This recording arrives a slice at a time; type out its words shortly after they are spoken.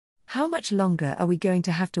How much longer are we going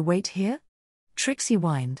to have to wait here? Trixie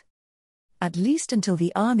whined. At least until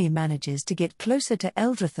the army manages to get closer to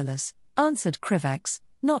Eldrathilus, answered Krivax,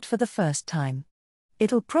 not for the first time.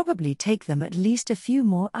 It'll probably take them at least a few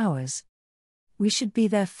more hours. We should be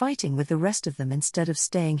there fighting with the rest of them instead of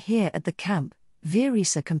staying here at the camp,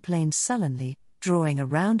 Virisa complained sullenly, drawing a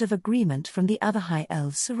round of agreement from the other high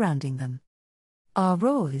elves surrounding them. Our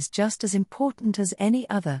role is just as important as any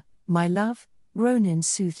other, my love, Ronin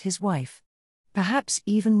soothed his wife. Perhaps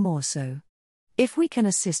even more so. If we can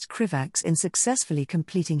assist Krivax in successfully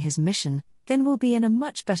completing his mission, then we'll be in a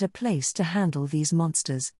much better place to handle these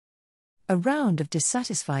monsters. A round of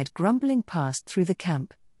dissatisfied grumbling passed through the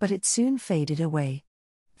camp, but it soon faded away.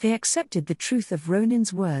 They accepted the truth of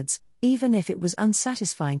Ronin's words, even if it was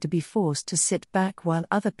unsatisfying to be forced to sit back while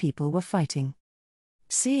other people were fighting.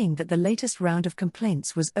 Seeing that the latest round of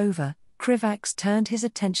complaints was over, Krivax turned his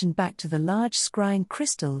attention back to the large scrying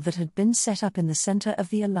crystal that had been set up in the center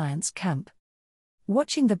of the Alliance camp.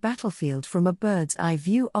 Watching the battlefield from a bird's eye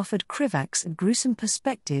view offered Krivax a gruesome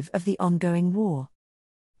perspective of the ongoing war.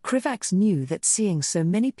 Krivax knew that seeing so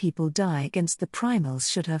many people die against the primals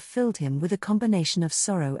should have filled him with a combination of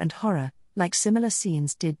sorrow and horror, like similar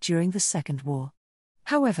scenes did during the Second War.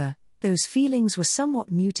 However, those feelings were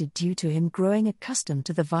somewhat muted due to him growing accustomed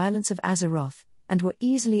to the violence of Azeroth, and were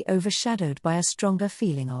easily overshadowed by a stronger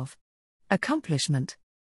feeling of accomplishment.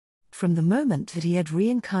 From the moment that he had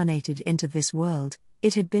reincarnated into this world,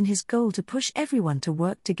 it had been his goal to push everyone to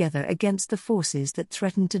work together against the forces that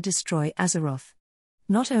threatened to destroy Azeroth.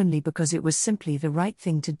 Not only because it was simply the right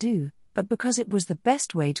thing to do, but because it was the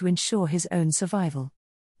best way to ensure his own survival.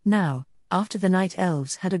 Now, after the Night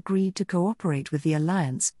Elves had agreed to cooperate with the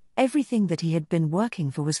Alliance, everything that he had been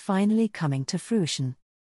working for was finally coming to fruition.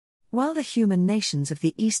 While the human nations of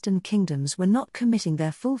the Eastern Kingdoms were not committing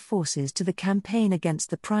their full forces to the campaign against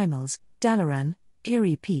the Primals, Dalaran,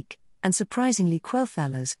 Eerie Peak, and surprisingly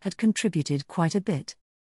Quel'Thalas had contributed quite a bit.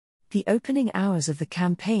 The opening hours of the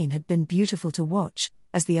campaign had been beautiful to watch,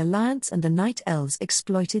 as the Alliance and the Night Elves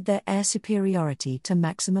exploited their air superiority to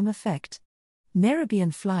maximum effect.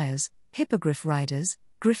 Nerubian flyers, Hippogriff riders,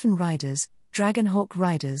 Griffin riders, Dragonhawk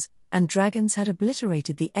riders, and dragons had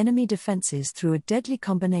obliterated the enemy defenses through a deadly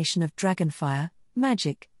combination of dragonfire,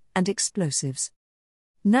 magic, and explosives.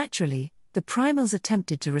 Naturally, the primals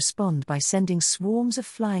attempted to respond by sending swarms of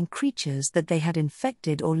flying creatures that they had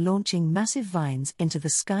infected or launching massive vines into the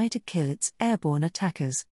sky to kill its airborne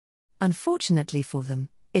attackers. Unfortunately for them,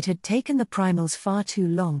 it had taken the primals far too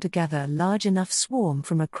long to gather a large enough swarm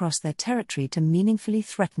from across their territory to meaningfully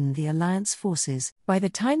threaten the Alliance forces. By the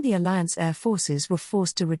time the Alliance air forces were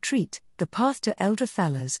forced to retreat, the path to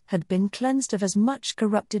Eldrathilus had been cleansed of as much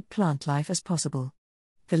corrupted plant life as possible.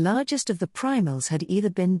 The largest of the primals had either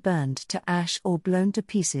been burned to ash or blown to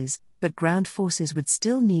pieces, but ground forces would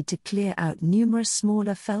still need to clear out numerous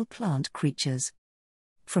smaller fell plant creatures.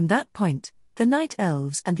 From that point, the Night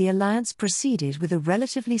Elves and the Alliance proceeded with a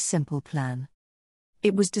relatively simple plan.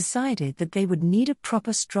 It was decided that they would need a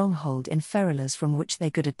proper stronghold in Feralas from which they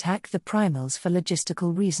could attack the primals for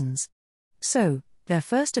logistical reasons. So, their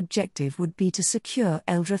first objective would be to secure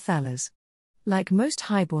Eldrathilus. Like most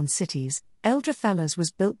highborn cities, Eldrathilus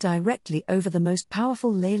was built directly over the most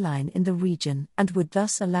powerful ley line in the region and would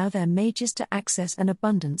thus allow their mages to access an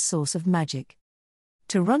abundant source of magic.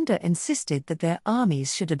 Tyrande insisted that their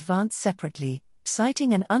armies should advance separately,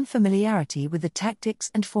 citing an unfamiliarity with the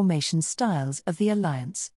tactics and formation styles of the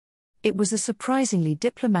Alliance. It was a surprisingly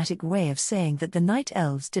diplomatic way of saying that the Night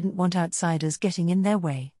Elves didn't want outsiders getting in their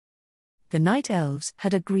way. The Night Elves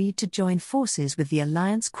had agreed to join forces with the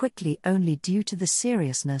Alliance quickly only due to the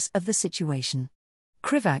seriousness of the situation.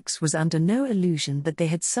 Krivax was under no illusion that they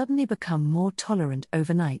had suddenly become more tolerant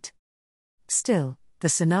overnight. Still, the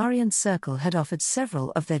Cenarian Circle had offered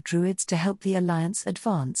several of their druids to help the Alliance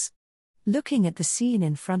advance. Looking at the scene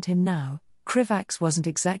in front of him now, Krivax wasn't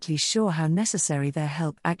exactly sure how necessary their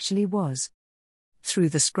help actually was. Through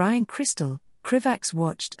the scrying crystal, Krivax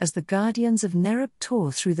watched as the guardians of Nerub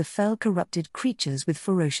tore through the fell corrupted creatures with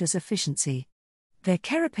ferocious efficiency. Their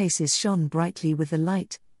carapaces shone brightly with the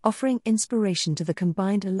light, offering inspiration to the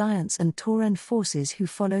combined Alliance and Tauren forces who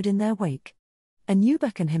followed in their wake.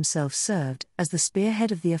 Nerubian himself served as the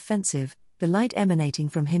spearhead of the offensive, the light emanating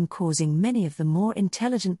from him causing many of the more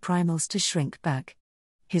intelligent primals to shrink back.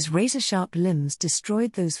 His razor-sharp limbs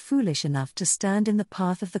destroyed those foolish enough to stand in the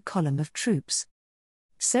path of the column of troops.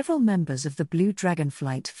 Several members of the Blue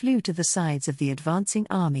Dragonflight flew to the sides of the advancing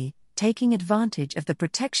army, taking advantage of the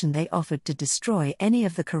protection they offered to destroy any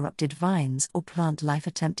of the corrupted vines or plant life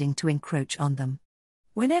attempting to encroach on them.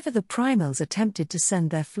 Whenever the primals attempted to send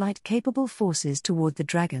their flight-capable forces toward the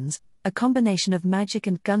dragons, a combination of magic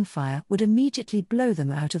and gunfire would immediately blow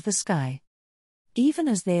them out of the sky. Even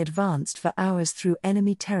as they advanced for hours through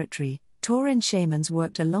enemy territory, Tauren shamans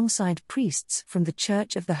worked alongside priests from the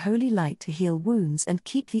Church of the Holy Light to heal wounds and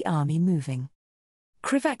keep the army moving.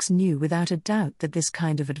 Krivax knew without a doubt that this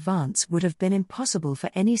kind of advance would have been impossible for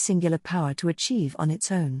any singular power to achieve on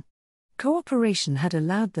its own. Cooperation had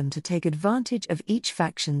allowed them to take advantage of each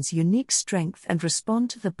faction's unique strength and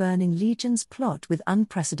respond to the Burning Legion's plot with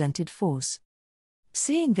unprecedented force.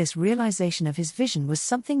 Seeing this realization of his vision was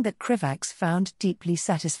something that Krivax found deeply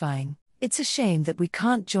satisfying. "It's a shame that we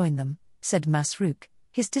can't join them," said Masruk,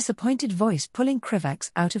 his disappointed voice pulling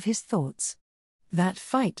Krivax out of his thoughts. "That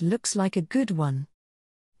fight looks like a good one."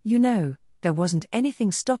 "You know, there wasn't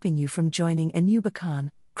anything stopping you from joining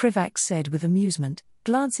Nerubian," Krivax said with amusement,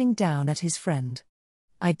 glancing down at his friend.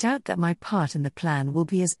 "I doubt that my part in the plan will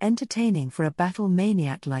be as entertaining for a battle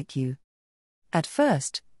maniac like you." At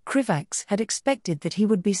first, Krivax had expected that he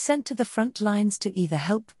would be sent to the front lines to either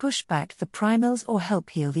help push back the primals or help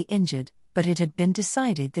heal the injured, but it had been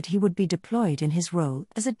decided that he would be deployed in his role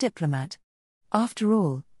as a diplomat. After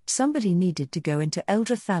all, somebody needed to go into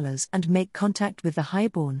Eldrathala's and make contact with the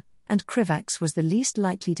Highborn, and Krivax was the least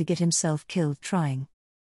likely to get himself killed trying.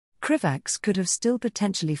 Krivax could have still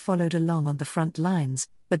potentially followed along on the front lines,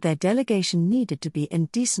 but their delegation needed to be in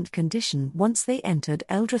decent condition once they entered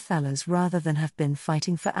Eldrathala's rather than have been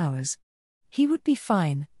fighting for hours. He would be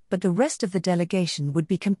fine, but the rest of the delegation would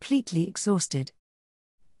be completely exhausted.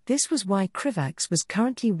 This was why Krivax was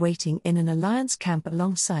currently waiting in an alliance camp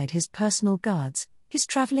alongside his personal guards, his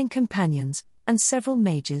traveling companions, and several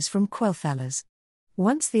mages from Quel'Thalas.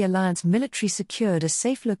 Once the Alliance military secured a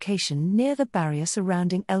safe location near the barrier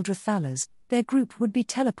surrounding Eldrathala's, their group would be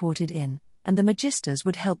teleported in, and the Magisters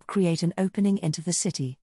would help create an opening into the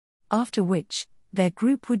city. After which, their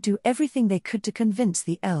group would do everything they could to convince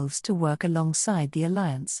the elves to work alongside the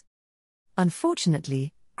Alliance.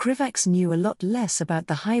 Unfortunately, Krivax knew a lot less about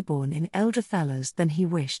the Highborn in Eldrathala's than he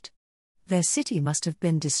wished. Their city must have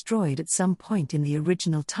been destroyed at some point in the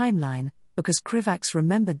original timeline, because Krivax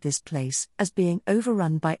remembered this place as being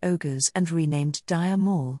overrun by ogres and renamed Dire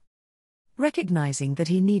Maul. Recognizing that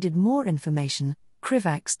he needed more information,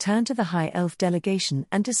 Krivax turned to the High Elf delegation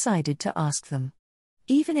and decided to ask them.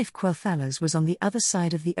 Even if Quel'Thalas was on the other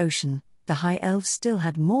side of the ocean, the High Elves still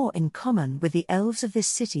had more in common with the elves of this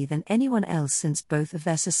city than anyone else since both of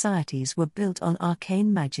their societies were built on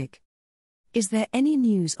arcane magic. "Is there any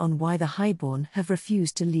news on why the Highborn have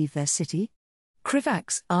refused to leave their city?"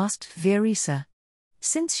 Krivax asked Virisa.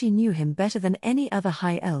 Since she knew him better than any other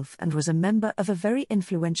High Elf and was a member of a very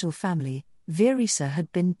influential family, Virisa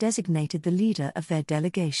had been designated the leader of their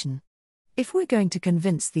delegation. "If we're going to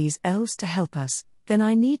convince these elves to help us, then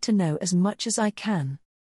I need to know as much as I can."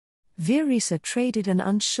 Virisa traded an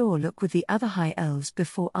unsure look with the other High Elves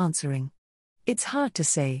before answering. "It's hard to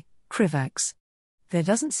say, Krivax. There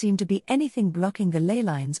doesn't seem to be anything blocking the ley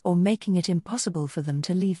lines or making it impossible for them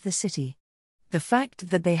to leave the city. The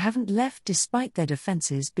fact that they haven't left despite their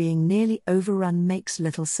defenses being nearly overrun makes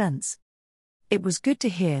little sense." It was good to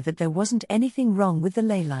hear that there wasn't anything wrong with the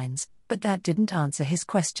ley lines, but that didn't answer his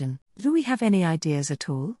question. "Do we have any ideas at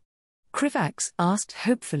all?" Krivax asked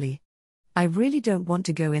hopefully. "I really don't want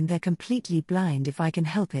to go in there completely blind if I can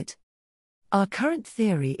help it. Our current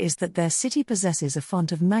theory is that their city possesses a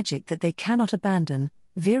font of magic that they cannot abandon,"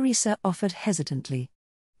 Virisa offered hesitantly.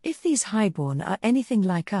 "If these Highborn are anything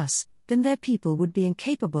like us, then their people would be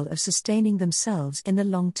incapable of sustaining themselves in the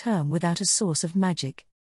long term without a source of magic.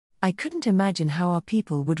 I couldn't imagine how our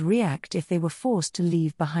people would react if they were forced to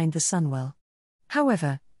leave behind the Sunwell.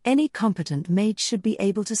 However, any competent mage should be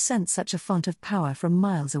able to sense such a font of power from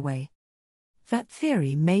miles away." That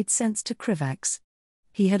theory made sense to Krivax.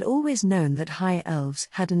 He had always known that High Elves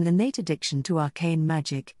had an innate addiction to arcane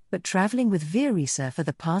magic, but traveling with Virisa for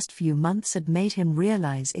the past few months had made him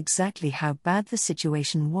realize exactly how bad the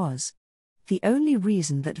situation was. The only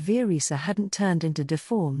reason that Virisa hadn't turned into a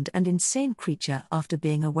deformed and insane creature after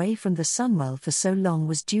being away from the Sunwell for so long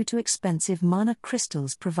was due to expensive mana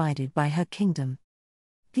crystals provided by her kingdom.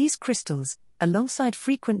 These crystals, alongside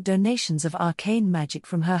frequent donations of arcane magic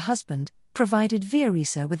from her husband, provided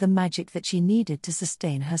Virisa with the magic that she needed to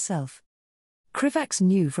sustain herself. Krivax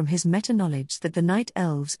knew from his meta-knowledge that the Night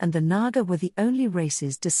Elves and the Naga were the only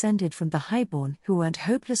races descended from the Highborn who weren't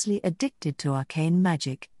hopelessly addicted to arcane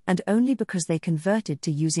magic, and only because they converted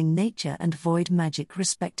to using nature and void magic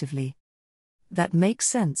respectively. "That makes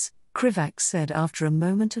sense," Krivax said after a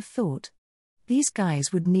moment of thought. "These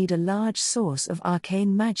guys would need a large source of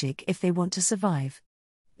arcane magic if they want to survive.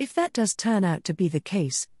 If that does turn out to be the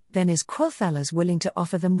case, then is Quel'Thalas willing to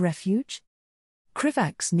offer them refuge?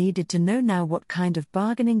 Krivax needed to know now what kind of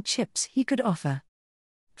bargaining chips he could offer.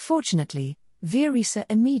 Fortunately, Virisa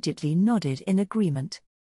immediately nodded in agreement.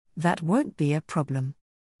 That won't be a problem.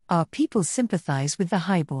 Our people sympathize with the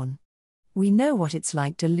Highborn. We know what it's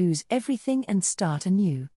like to lose everything and start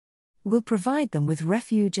anew. We'll provide them with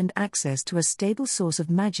refuge and access to a stable source of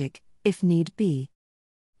magic, if need be.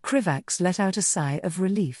 Krivax let out a sigh of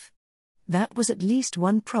relief. That was at least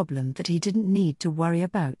one problem that he didn't need to worry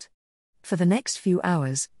about. For the next few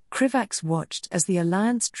hours, Krivax watched as the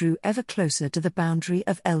Alliance drew ever closer to the boundary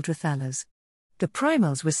of Eldrathala's. The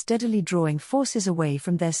Primals were steadily drawing forces away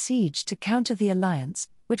from their siege to counter the Alliance,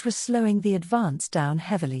 which was slowing the advance down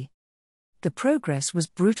heavily. The progress was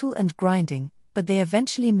brutal and grinding, but they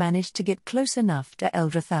eventually managed to get close enough to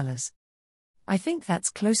Eldrathala's. I think that's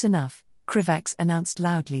close enough, Krivax announced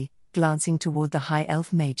loudly, glancing toward the High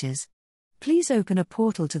Elf mages. Please open a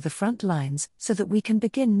portal to the front lines so that we can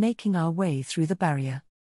begin making our way through the barrier.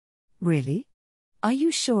 Really? Are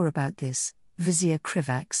you sure about this, Vizier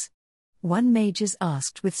Krivax? One mages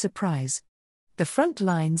asked with surprise. The front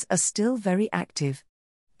lines are still very active.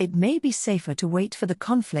 It may be safer to wait for the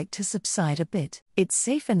conflict to subside a bit. It's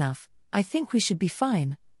safe enough, I think we should be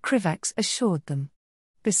fine, Krivax assured them.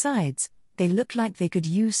 Besides, they look like they could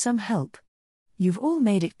use some help. You've all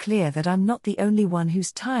made it clear that I'm not the only one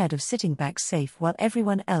who's tired of sitting back safe while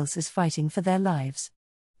everyone else is fighting for their lives.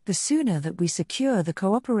 The sooner that we secure the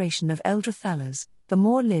cooperation of Eldrathala's, the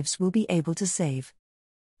more lives we'll be able to save.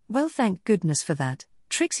 Well, thank goodness for that,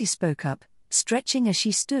 Trixie spoke up, stretching as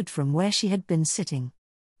she stood from where she had been sitting.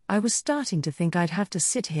 I was starting to think I'd have to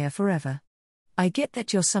sit here forever. I get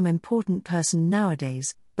that you're some important person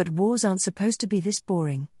nowadays, but wars aren't supposed to be this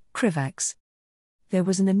boring, Krivax. There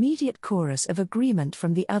was an immediate chorus of agreement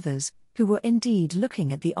from the others, who were indeed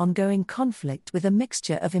looking at the ongoing conflict with a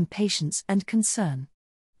mixture of impatience and concern.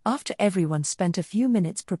 After everyone spent a few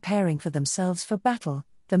minutes preparing for themselves for battle,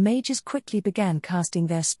 the mages quickly began casting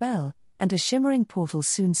their spell, and a shimmering portal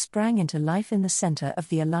soon sprang into life in the center of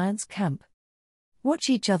the Alliance camp. Watch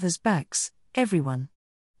each other's backs, everyone,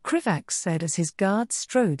 Krivax said as his guards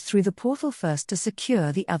strode through the portal first to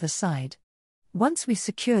secure the other side. Once we've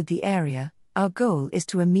secured the area, our goal is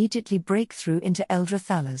to immediately break through into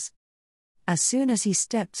Eldrathala's. As soon as he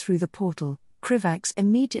stepped through the portal, Krivax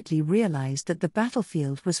immediately realized that the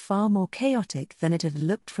battlefield was far more chaotic than it had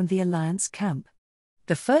looked from the Alliance camp.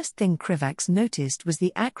 The first thing Krivax noticed was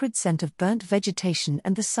the acrid scent of burnt vegetation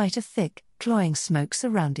and the sight of thick, cloying smoke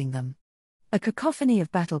surrounding them. A cacophony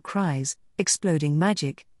of battle cries, exploding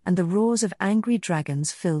magic, and the roars of angry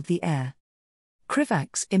dragons filled the air.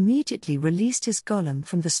 Krivax immediately released his golem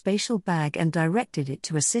from the spatial bag and directed it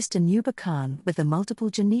to assist a Nuba Khan with the multiple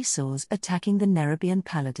Genesaurs attacking the Nerubian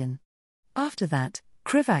paladin. After that,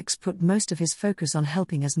 Krivax put most of his focus on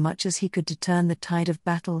helping as much as he could to turn the tide of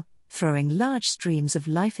battle, throwing large streams of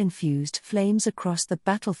life-infused flames across the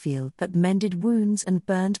battlefield that mended wounds and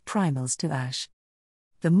burned primals to ash.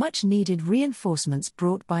 The much-needed reinforcements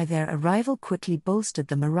brought by their arrival quickly bolstered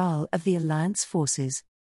the morale of the Alliance forces.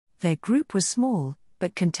 Their group was small,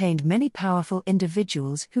 but contained many powerful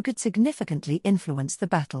individuals who could significantly influence the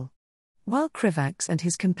battle. While Krivax and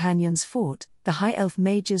his companions fought, the High Elf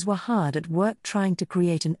mages were hard at work trying to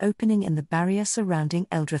create an opening in the barrier surrounding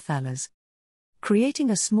Eldrathala's.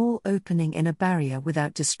 Creating a small opening in a barrier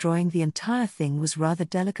without destroying the entire thing was rather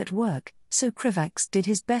delicate work, so Krivax did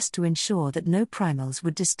his best to ensure that no primals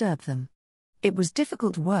would disturb them. It was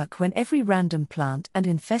difficult work when every random plant and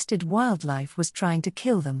infested wildlife was trying to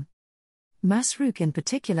kill them. Masruk in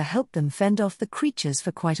particular helped them fend off the creatures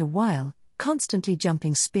for quite a while, constantly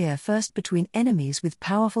jumping spear first between enemies with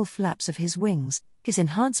powerful flaps of his wings, his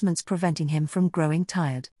enhancements preventing him from growing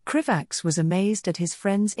tired. Krivax was amazed at his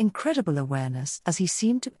friend's incredible awareness as he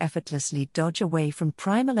seemed to effortlessly dodge away from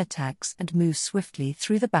primal attacks and move swiftly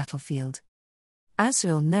through the battlefield.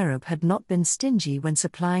 Azrael Nerub had not been stingy when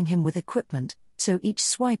supplying him with equipment, so each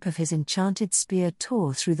swipe of his enchanted spear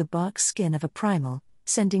tore through the bark skin of a primal,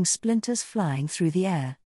 sending splinters flying through the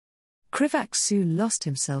air. Krivax soon lost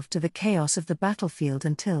himself to the chaos of the battlefield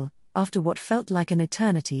until, after what felt like an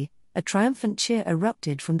eternity, a triumphant cheer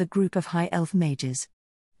erupted from the group of High Elf mages.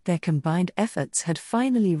 Their combined efforts had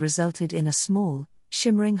finally resulted in a small,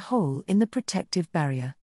 shimmering hole in the protective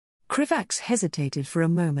barrier. Krivax hesitated for a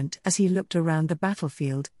moment as he looked around the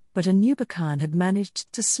battlefield, but a Nuba Khan had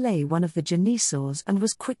managed to slay one of the Genesaurs and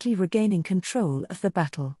was quickly regaining control of the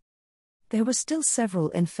battle. There were still several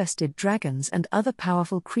infested dragons and other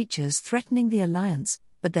powerful creatures threatening the Alliance,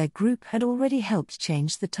 but their group had already helped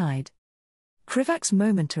change the tide. Krivax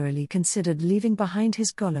momentarily considered leaving behind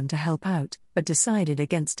his golem to help out, but decided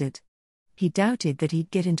against it. He doubted that he'd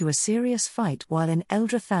get into a serious fight while in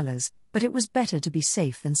Eldrathala's, but it was better to be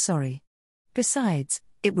safe than sorry. Besides,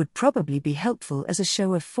 it would probably be helpful as a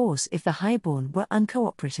show of force if the Highborn were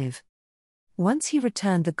uncooperative. Once he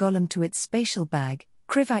returned the golem to its spatial bag,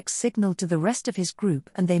 Krivax signaled to the rest of his group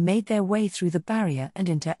and they made their way through the barrier and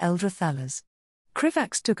into Eldrathala's.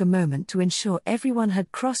 Krivax took a moment to ensure everyone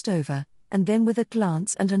had crossed over, and then with a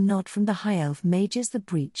glance and a nod from the High Elf mages the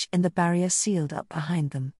breach in the barrier sealed up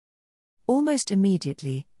behind them. Almost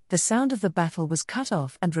immediately, the sound of the battle was cut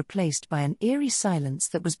off and replaced by an eerie silence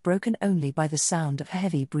that was broken only by the sound of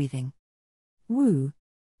heavy breathing. Woo!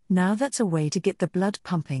 Now that's a way to get the blood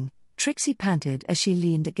pumping, Trixie panted as she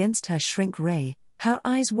leaned against her shrink ray, her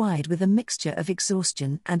eyes wide with a mixture of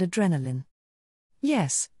exhaustion and adrenaline.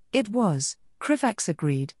 Yes, it was, Krivax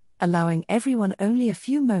agreed, allowing everyone only a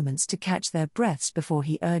few moments to catch their breaths before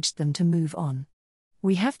he urged them to move on.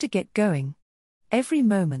 We have to get going. Every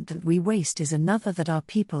moment that we waste is another that our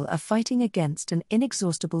people are fighting against an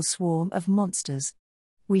inexhaustible swarm of monsters.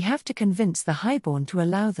 We have to convince the Highborn to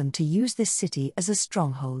allow them to use this city as a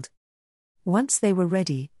stronghold. Once they were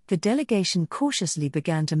ready, the delegation cautiously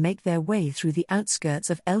began to make their way through the outskirts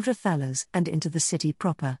of Eldrathala's and into the city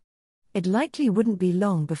proper. It likely wouldn't be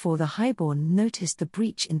long before the Highborn noticed the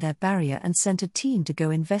breach in their barrier and sent a team to go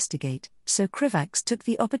investigate, so Krivax took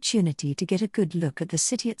the opportunity to get a good look at the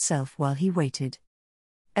city itself while he waited.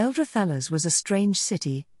 Eldrathala's was a strange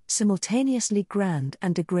city, simultaneously grand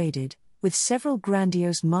and degraded, with several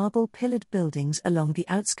grandiose marble-pillared buildings along the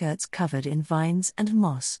outskirts covered in vines and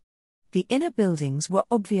moss. The inner buildings were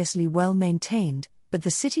obviously well maintained, but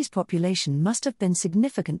the city's population must have been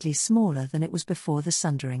significantly smaller than it was before the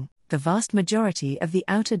Sundering. The vast majority of the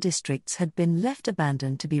outer districts had been left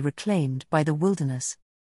abandoned to be reclaimed by the wilderness.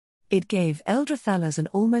 It gave Eldrathala's an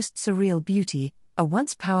almost surreal beauty, a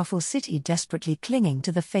once powerful city desperately clinging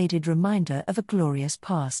to the faded reminder of a glorious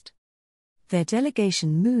past. Their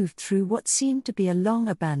delegation moved through what seemed to be a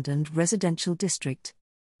long-abandoned residential district.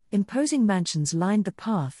 Imposing mansions lined the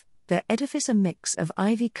path, their edifice a mix of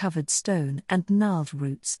ivy-covered stone and gnarled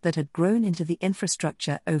roots that had grown into the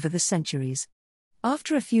infrastructure over the centuries.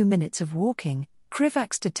 After a few minutes of walking,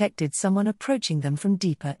 Krivax detected someone approaching them from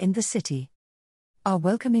deeper in the city. Our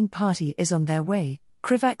welcoming party is on their way,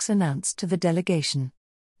 Krivax announced to the delegation.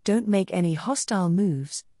 Don't make any hostile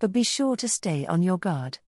moves, but be sure to stay on your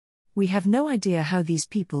guard. We have no idea how these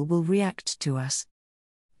people will react to us.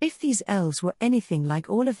 If these elves were anything like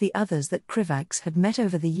all of the others that Krivax had met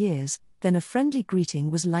over the years, then a friendly greeting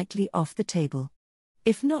was likely off the table.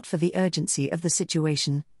 If not for the urgency of the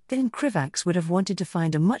situation, then Krivax would have wanted to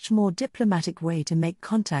find a much more diplomatic way to make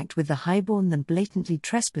contact with the Highborn than blatantly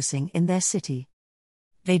trespassing in their city.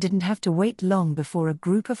 They didn't have to wait long before a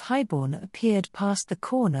group of Highborn appeared past the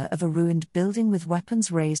corner of a ruined building with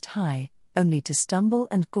weapons raised high, only to stumble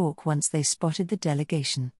and gawk once they spotted the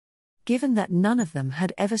delegation. Given that none of them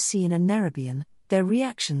had ever seen a Nerubian, their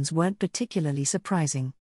reactions weren't particularly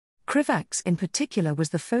surprising. Krivax in particular was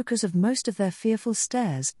the focus of most of their fearful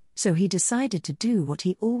stares, so he decided to do what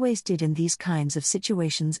he always did in these kinds of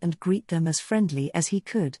situations and greet them as friendly as he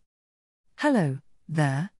could. "Hello,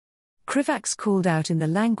 there." Krivax called out in the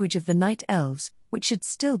language of the Night Elves, which should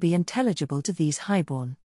still be intelligible to these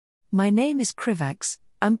Highborn. "My name is Krivax,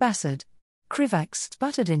 Ambassador." Krivax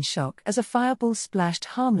sputtered in shock as a fireball splashed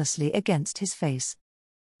harmlessly against his face.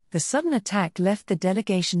 The sudden attack left the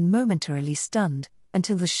delegation momentarily stunned,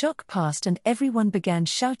 until the shock passed and everyone began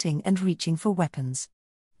shouting and reaching for weapons.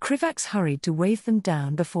 Krivax hurried to wave them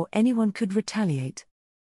down before anyone could retaliate.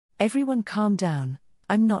 "Everyone calm down,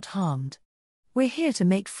 I'm not harmed. We're here to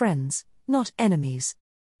make friends, not enemies."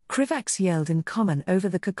 Krivax yelled in common over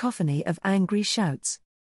the cacophony of angry shouts.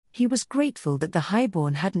 He was grateful that the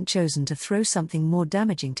Highborn hadn't chosen to throw something more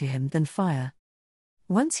damaging to him than fire.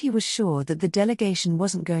 Once he was sure that the delegation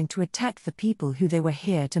wasn't going to attack the people who they were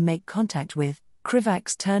here to make contact with,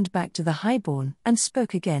 Krivax turned back to the Highborn and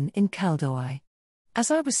spoke again in Kaldoi.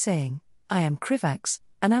 "As I was saying, I am Krivax,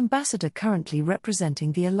 an ambassador currently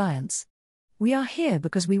representing the Alliance. We are here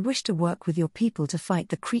because we wish to work with your people to fight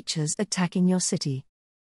the creatures attacking your city."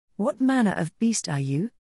 "What manner of beast are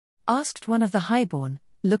you?" asked one of the Highborn,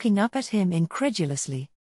 looking up at him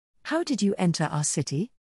incredulously. "How did you enter our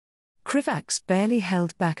city?" Krivax barely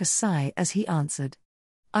held back a sigh as he answered.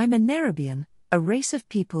 "I'm a Nerubian, a race of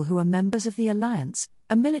people who are members of the Alliance,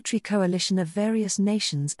 a military coalition of various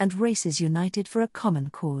nations and races united for a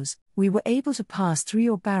common cause. We were able to pass through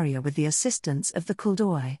your barrier with the assistance of the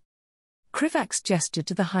Kuldoi." Krivax gestured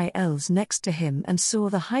to the High Elves next to him and saw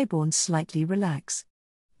the Highborn slightly relax.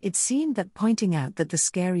 It seemed that pointing out that the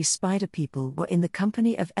scary spider people were in the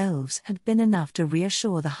company of elves had been enough to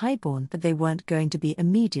reassure the Highborn that they weren't going to be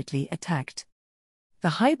immediately attacked.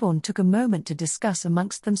 The Highborn took a moment to discuss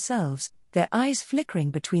amongst themselves, their eyes flickering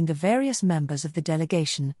between the various members of the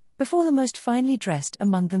delegation, before the most finely dressed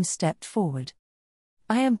among them stepped forward.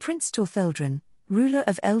 "I am Prince Tortheldrin, ruler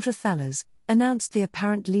of Eldrathalas," announced the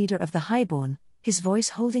apparent leader of the Highborn, his voice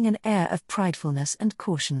holding an air of pridefulness and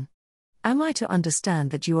caution. "Am I to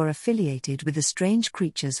understand that you are affiliated with the strange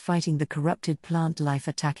creatures fighting the corrupted plant life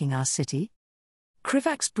attacking our city?"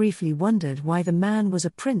 Krivax briefly wondered why the man was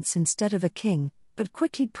a prince instead of a king, but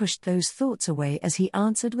quickly pushed those thoughts away as he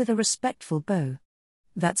answered with a respectful bow.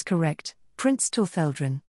 "That's correct, Prince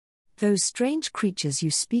Tortheldrin. Those strange creatures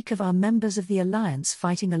you speak of are members of the Alliance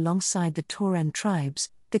fighting alongside the Tauren tribes,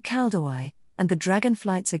 the Kaldoi, and the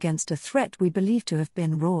Dragonflights against a threat we believe to have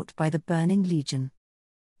been wrought by the Burning Legion."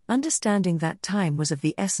 Understanding that time was of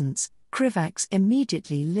the essence, Krivax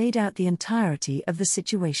immediately laid out the entirety of the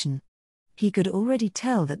situation. He could already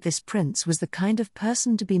tell that this prince was the kind of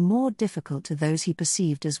person to be more difficult to those he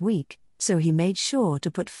perceived as weak, so he made sure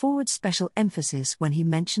to put forward special emphasis when he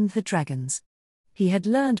mentioned the dragons. He had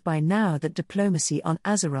learned by now that diplomacy on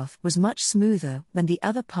Azeroth was much smoother when the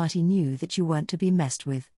other party knew that you weren't to be messed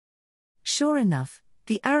with. Sure enough,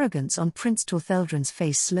 the arrogance on Prince Tortheldrin's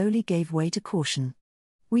face slowly gave way to caution.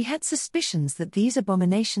 "We had suspicions that these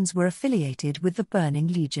abominations were affiliated with the Burning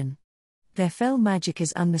Legion. Their fell magic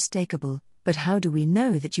is unmistakable, but how do we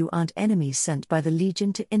know that you aren't enemies sent by the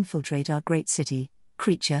Legion to infiltrate our great city,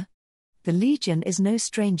 creature? The Legion is no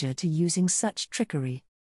stranger to using such trickery."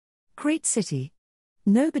 Great city.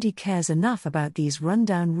 Nobody cares enough about these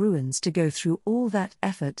rundown ruins to go through all that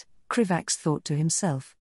effort, Krivax thought to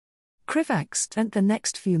himself. Krivax spent the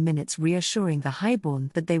next few minutes reassuring the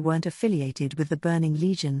Highborn that they weren't affiliated with the Burning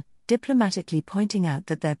Legion, diplomatically pointing out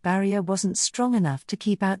that their barrier wasn't strong enough to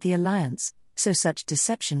keep out the Alliance, so such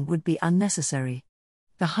deception would be unnecessary.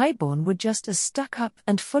 The Highborn were just as stuck up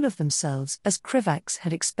and full of themselves as Krivax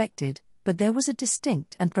had expected, but there was a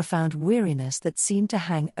distinct and profound weariness that seemed to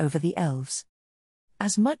hang over the elves.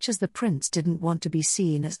 As much as the prince didn't want to be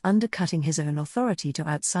seen as undercutting his own authority to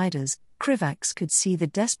outsiders, Krivax could see the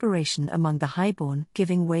desperation among the Highborn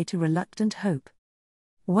giving way to reluctant hope.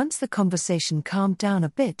 Once the conversation calmed down a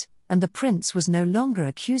bit, and the prince was no longer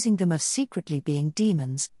accusing them of secretly being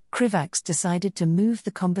demons, Krivax decided to move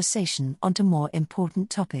the conversation onto more important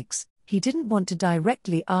topics. He didn't want to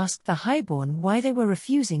directly ask the Highborn why they were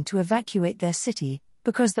refusing to evacuate their city,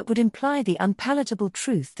 because that would imply the unpalatable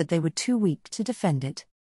truth that they were too weak to defend it.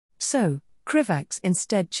 So, Krivax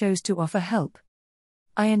instead chose to offer help.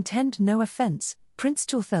 "I intend no offense, Prince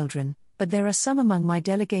Tortheldrin, but there are some among my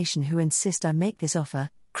delegation who insist I make this offer,"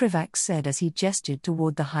 Krivax said as he gestured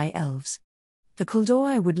toward the High Elves. "The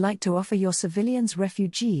Kaldoi would like to offer your civilians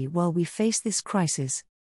refuge while we face this crisis.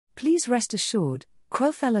 Please rest assured,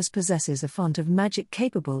 Quel'Thalas possesses a font of magic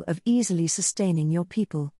capable of easily sustaining your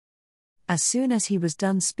people." As soon as he was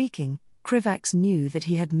done speaking, Krivax knew that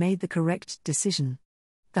he had made the correct decision.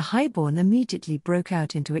 The Highborn immediately broke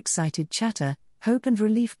out into excited chatter, hope and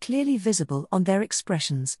relief clearly visible on their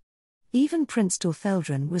expressions. Even Prince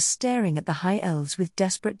Tortheldrin was staring at the High Elves with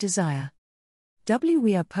desperate desire.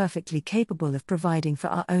 "We are perfectly capable of providing for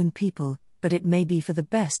our own people, but it may be for the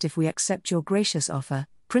best if we accept your gracious offer,"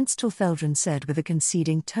 Prince Tortheldrin said with a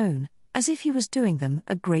conceding tone, as if he was doing them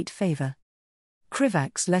a great favor.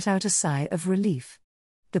 Krivax let out a sigh of relief.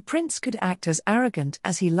 The prince could act as arrogant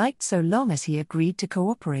as he liked so long as he agreed to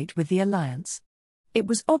cooperate with the Alliance. It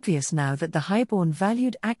was obvious now that the Highborn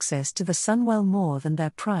valued access to the Sunwell more than their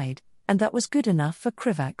pride, and that was good enough for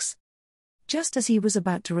Krivax. Just as he was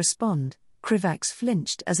about to respond, Krivax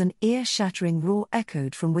flinched as an ear-shattering roar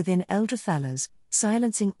echoed from within Eldrathalas,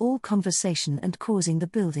 silencing all conversation and causing the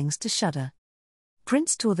buildings to shudder.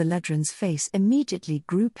 Prince Tortheldrin's face immediately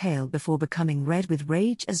grew pale before becoming red with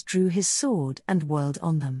rage as drew his sword and whirled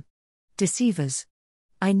on them. "Deceivers!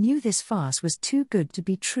 I knew this farce was too good to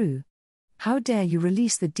be true. How dare you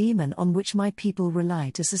release the demon on which my people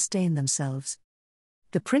rely to sustain themselves?"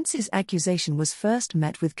 The prince's accusation was first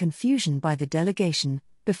met with confusion by the delegation,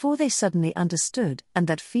 before they suddenly understood, and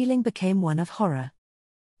that feeling became one of horror.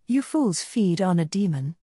 "You fools feed on a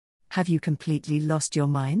demon. Have you completely lost your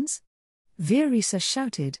minds?" Virisa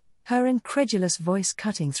shouted, her incredulous voice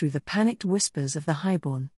cutting through the panicked whispers of the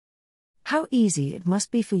Highborn. "How easy it must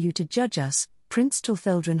be for you to judge us," Prince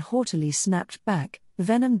Tortheldrin haughtily snapped back,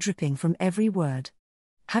 venom dripping from every word.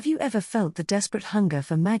 "Have you ever felt the desperate hunger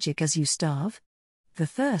for magic as you starve? The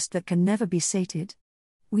thirst that can never be sated?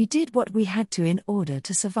 We did what we had to in order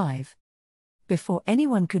to survive." Before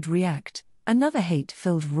anyone could react, Another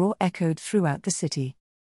hate-filled roar echoed throughout the city.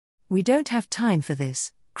 "We don't have time for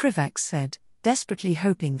this," Krivax said, desperately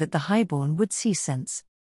hoping that the Highborn would see sense.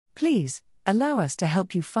 "Please, allow us to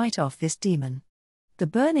help you fight off this demon. The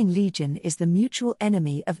Burning Legion is the mutual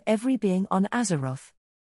enemy of every being on Azeroth.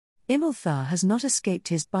 Imulthar has not escaped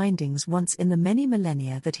his bindings once in the many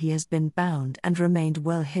millennia that he has been bound and remained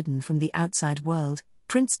well hidden from the outside world."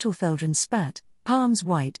 Prince Tortheldrin spat, palms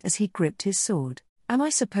white as he gripped his sword. "Am I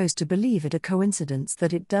supposed to believe it a coincidence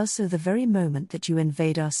that it does so the very moment that you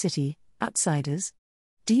invade our city, outsiders?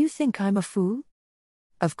 Do you think I'm a fool?"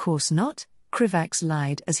 "Of course not," Krivax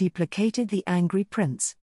lied as he placated the angry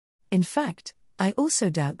prince. "In fact, I also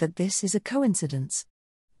doubt that this is a coincidence.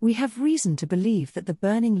 We have reason to believe that the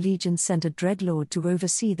Burning Legion sent a Dreadlord to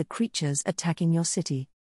oversee the creatures attacking your city.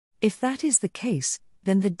 If that is the case,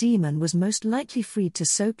 then the demon was most likely freed to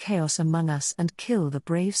sow chaos among us and kill the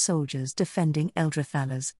brave soldiers defending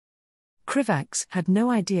Eldrathala's." Krivax had no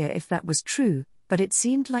idea if that was true, but it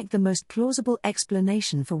seemed like the most plausible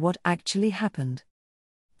explanation for what actually happened.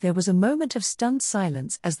 There was a moment of stunned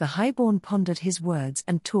silence as the Highborn pondered his words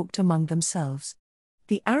and talked among themselves.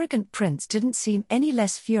 The arrogant prince didn't seem any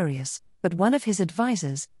less furious, but one of his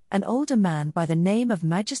advisors, an older man by the name of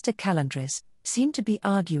Magister Calandris, seemed to be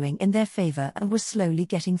arguing in their favor and was slowly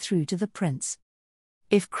getting through to the prince.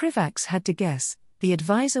 If Krivax had to guess, the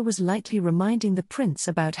advisor was likely reminding the prince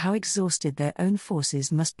about how exhausted their own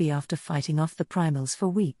forces must be after fighting off the primals for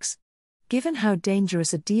weeks. Given how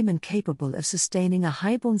dangerous a demon capable of sustaining a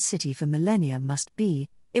highborn city for millennia must be,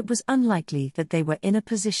 it was unlikely that they were in a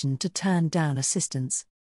position to turn down assistance.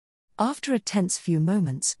 After a tense few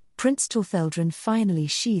moments, Prince Tortheldrin finally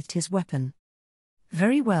sheathed his weapon.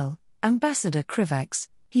 "Very well, Ambassador Krivax,"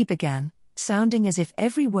 he began, sounding as if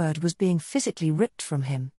every word was being physically ripped from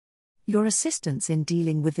him. "Your assistance in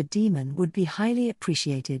dealing with the demon would be highly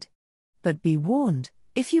appreciated. But be warned,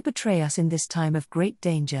 if you betray us in this time of great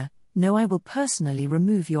danger, know I will personally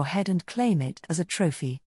remove your head and claim it as a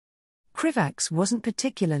trophy." Krivax wasn't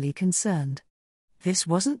particularly concerned. This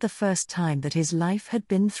wasn't the first time that his life had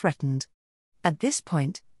been threatened. At this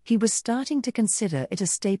point, he was starting to consider it a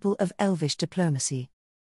staple of elvish diplomacy.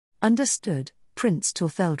 "Understood, Prince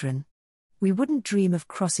Tortheldrin. We wouldn't dream of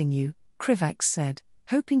crossing you," Krivax said,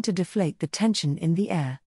 hoping to deflate the tension in the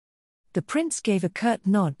air. The prince gave a curt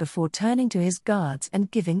nod before turning to his guards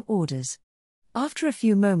and giving orders. After a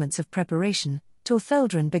few moments of preparation,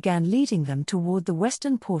 Tortheldrin began leading them toward the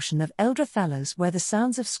western portion of Eldrathala's where the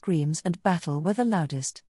sounds of screams and battle were the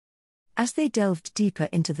loudest. As they delved deeper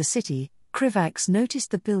into the city, Krivax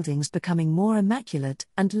noticed the buildings becoming more immaculate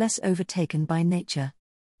and less overtaken by nature.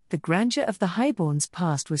 The grandeur of the Highborn's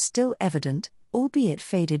past was still evident, albeit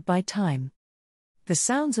faded by time. The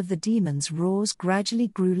sounds of the demon's roars gradually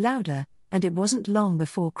grew louder, and it wasn't long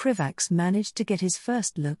before Krivax managed to get his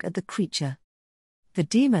first look at the creature. The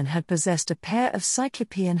demon had possessed a pair of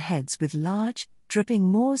cyclopean heads with large, dripping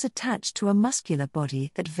maws attached to a muscular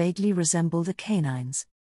body that vaguely resembled a canine's.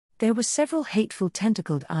 There were several hateful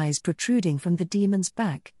tentacled eyes protruding from the demon's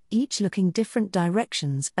back, each looking different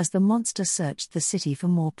directions as the monster searched the city for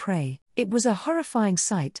more prey. It was a horrifying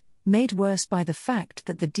sight, made worse by the fact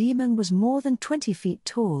that the demon was more than 20 feet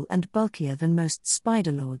tall and bulkier than most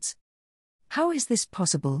spider-lords. "How is this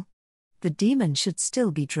possible? The demon should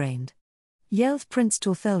still be drained," yelled Prince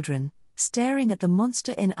Tortheldrin, staring at the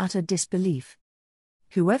monster in utter disbelief.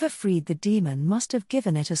 "Whoever freed the demon must have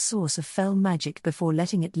given it a source of fell magic before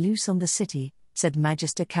letting it loose on the city," said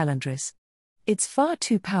Magister Calandris. "It's far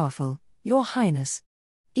too powerful, Your Highness.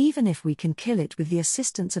 Even if we can kill it with the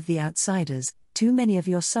assistance of the outsiders, too many of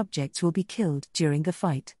your subjects will be killed during the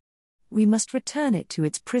fight. We must return it to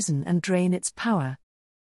its prison and drain its power."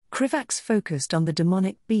 Krivax focused on the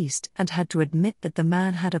demonic beast and had to admit that the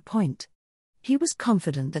man had a point. He was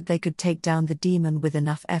confident that they could take down the demon with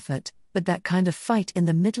enough effort, but that kind of fight in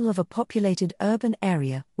the middle of a populated urban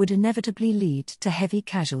area would inevitably lead to heavy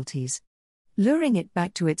casualties. Luring it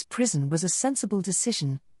back to its prison was a sensible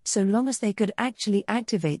decision, so long as they could actually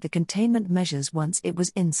activate the containment measures once it was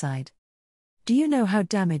inside. "Do you know how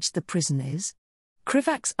damaged the prison is?"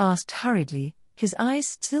 Krivax asked hurriedly, his eyes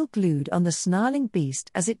still glued on the snarling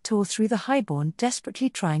beast as it tore through the Highborn, desperately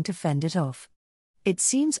trying to fend it off. It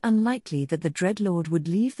seems unlikely that the Dreadlord would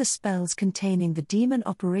leave the spells containing the demon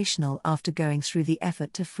operational after going through the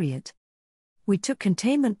effort to free it. "We took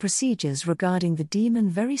containment procedures regarding the demon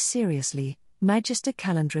very seriously," Magister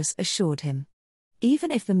Calandris assured him.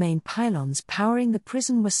 "Even if the main pylons powering the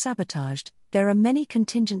prison were sabotaged, there are many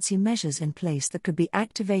contingency measures in place that could be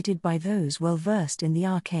activated by those well versed in the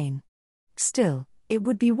arcane. Still, it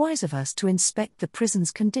would be wise of us to inspect the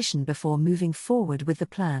prison's condition before moving forward with the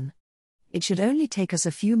plan. It should only take us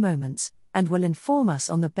a few moments, and will inform us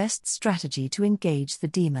on the best strategy to engage the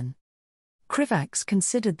demon. Krivax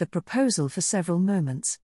considered the proposal for several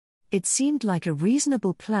moments. It seemed like a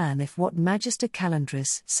reasonable plan if what Magister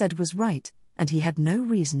Calandris said was right, and he had no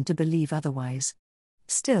reason to believe otherwise.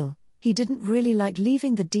 Still, he didn't really like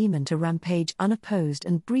leaving the demon to rampage unopposed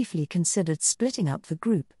and briefly considered splitting up the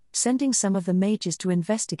group, sending some of the mages to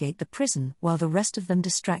investigate the prison while the rest of them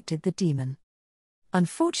distracted the demon.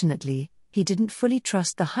 Unfortunately, he didn't fully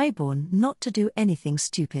trust the Highborn not to do anything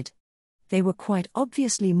stupid. They were quite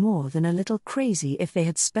obviously more than a little crazy if they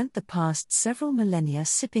had spent the past several millennia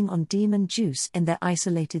sipping on demon juice in their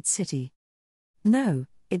isolated city. No,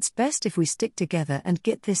 it's best if we stick together and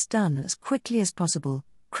get this done as quickly as possible,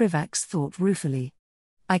 Krivax thought ruefully.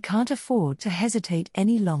 I can't afford to hesitate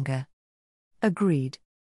any longer. Agreed.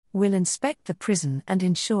 We'll inspect the prison and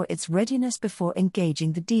ensure its readiness before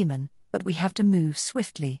engaging the demon, but we have to move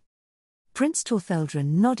swiftly. Prince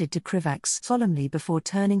Tortheldrin nodded to Krivax solemnly before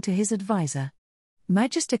turning to his advisor.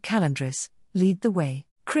 Magister Calandris, lead the way.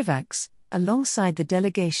 Krivax, alongside the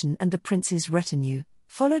delegation and the prince's retinue,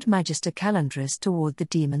 followed Magister Calandris toward the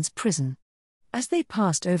demon's prison. As they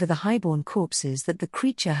passed over the highborn corpses that the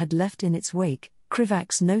creature had left in its wake,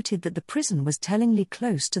 Krivax noted that the prison was tellingly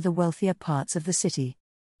close to the wealthier parts of the city.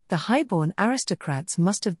 The highborn aristocrats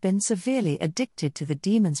must have been severely addicted to the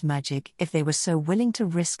demon's magic if they were so willing to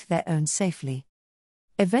risk their own safely.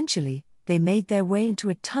 Eventually, they made their way into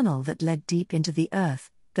a tunnel that led deep into the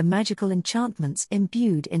earth, the magical enchantments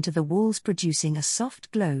imbued into the walls producing a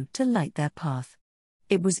soft glow to light their path.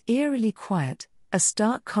 It was eerily quiet, a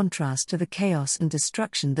stark contrast to the chaos and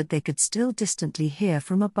destruction that they could still distantly hear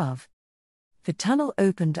from above. The tunnel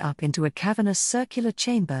opened up into a cavernous circular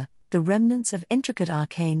chamber, the remnants of intricate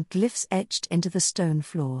arcane glyphs etched into the stone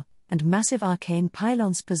floor, and massive arcane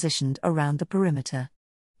pylons positioned around the perimeter.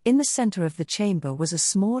 In the center of the chamber was a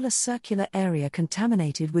smaller circular area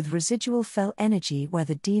contaminated with residual fell energy where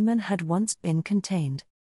the demon had once been contained.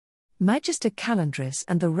 Magister Calandris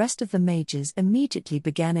and the rest of the mages immediately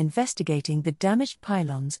began investigating the damaged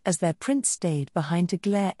pylons as their prince stayed behind to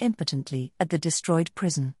glare impotently at the destroyed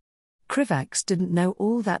prison. Krivax didn't know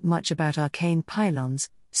all that much about arcane pylons,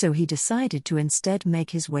 so he decided to instead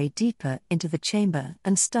make his way deeper into the chamber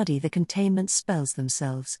and study the containment spells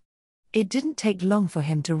themselves. It didn't take long for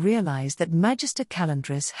him to realize that Magister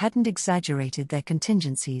Calandris hadn't exaggerated their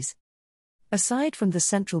contingencies. Aside from the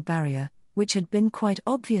central barrier, which had been quite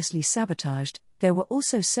obviously sabotaged, there were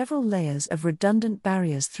also several layers of redundant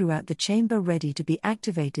barriers throughout the chamber ready to be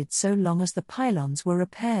activated so long as the pylons were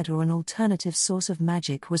repaired or an alternative source of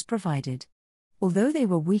magic was provided. Although they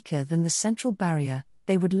were weaker than the central barrier,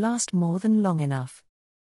 they would last more than long enough.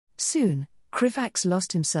 Soon, Krivax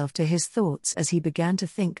lost himself to his thoughts as he began to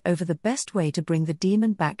think over the best way to bring the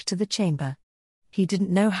demon back to the chamber. He didn't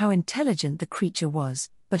know how intelligent the creature was,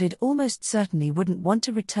 but it almost certainly wouldn't want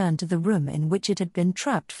to return to the room in which it had been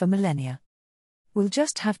trapped for millennia. We'll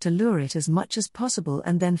just have to lure it as much as possible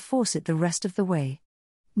and then force it the rest of the way.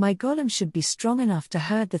 My golem should be strong enough to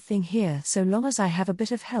herd the thing here so long as I have a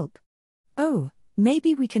bit of help. Oh,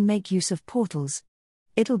 maybe we can make use of portals.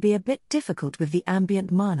 It'll be a bit difficult with the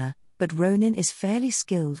ambient mana, but Ronin is fairly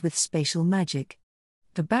skilled with spatial magic.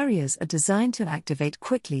 The barriers are designed to activate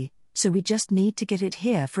quickly, so we just need to get it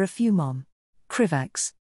here for a few mom.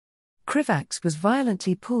 Krivax. Krivax was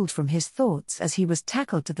violently pulled from his thoughts as he was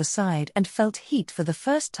tackled to the side and felt heat for the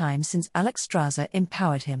first time since Alexstrasza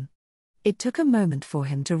empowered him. It took a moment for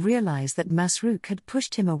him to realize that Masruk had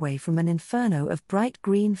pushed him away from an inferno of bright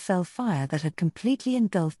green fell fire that had completely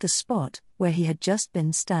engulfed the spot where he had just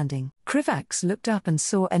been standing. Krivax looked up and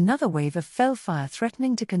saw another wave of fell fire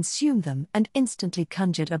threatening to consume them and instantly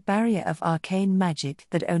conjured a barrier of arcane magic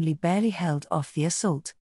that only barely held off the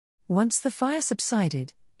assault. Once the fire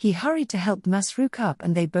subsided, he hurried to help Masruk up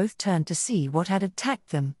and they both turned to see what had attacked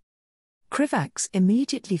them. Krivax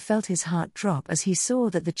immediately felt his heart drop as he saw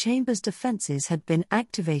that the chamber's defenses had been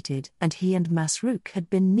activated and he and Masruk had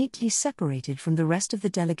been neatly separated from the rest of the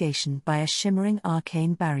delegation by a shimmering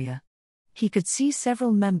arcane barrier. He could see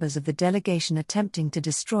several members of the delegation attempting to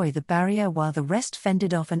destroy the barrier while the rest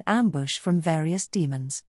fended off an ambush from various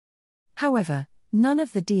demons. However, none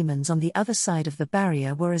of the demons on the other side of the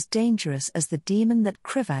barrier were as dangerous as the demon that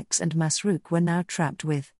Krivax and Masruk were now trapped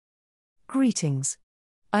with. Greetings.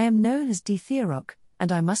 I am known as Dethirok,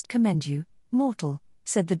 and I must commend you, mortal,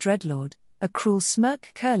 said the Dreadlord, a cruel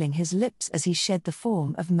smirk curling his lips as he shed the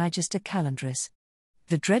form of Magister Calandris.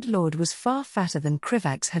 The Dreadlord was far fatter than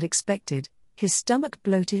Krivax had expected, his stomach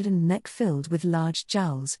bloated and neck filled with large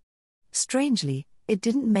jowls. Strangely, it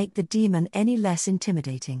didn't make the demon any less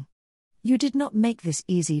intimidating. You did not make this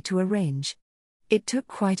easy to arrange. It took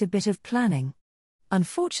quite a bit of planning.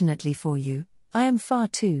 Unfortunately for you, I am far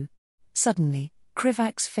too. Suddenly,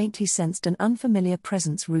 Krivax faintly sensed an unfamiliar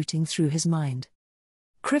presence rooting through his mind.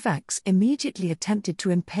 Krivax immediately attempted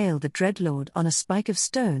to impale the Dreadlord on a spike of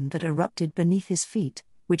stone that erupted beneath his feet,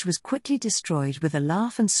 which was quickly destroyed with a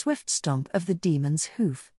laugh and swift stomp of the demon's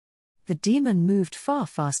hoof. The demon moved far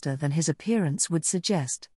faster than his appearance would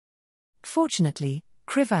suggest. Fortunately,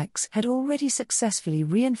 Krivax had already successfully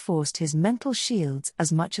reinforced his mental shields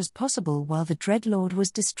as much as possible while the Dreadlord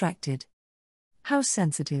was distracted. How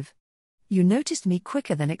sensitive. You noticed me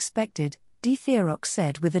quicker than expected, Dtherox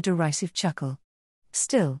said with a derisive chuckle.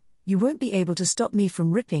 Still, you won't be able to stop me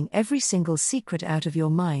from ripping every single secret out of your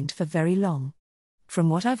mind for very long. From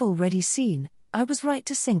what I've already seen, I was right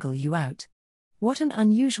to single you out. What an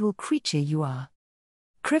unusual creature you are.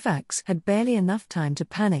 Krivax had barely enough time to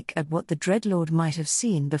panic at what the Dreadlord might have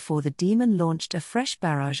seen before the demon launched a fresh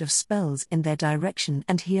barrage of spells in their direction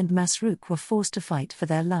and he and Masruk were forced to fight for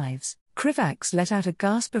their lives. Krivax let out a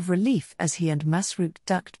gasp of relief as he and Masruk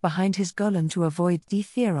ducked behind his golem to avoid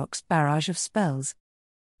Dtherox's barrage of spells.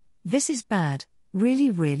 This is bad,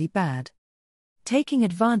 really really bad. Taking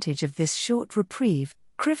advantage of this short reprieve,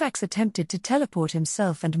 Krivax attempted to teleport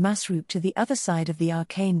himself and Masruk to the other side of the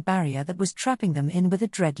arcane barrier that was trapping them in with a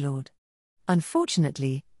Dreadlord.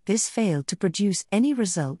 Unfortunately, this failed to produce any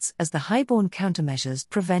results as the highborn countermeasures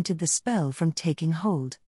prevented the spell from taking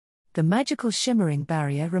hold. The magical shimmering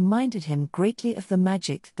barrier reminded him greatly of the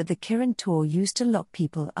magic that the Kirin Tor used to lock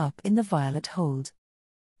people up in the Violet Hold.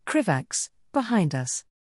 Krivax, behind us.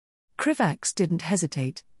 Krivax didn't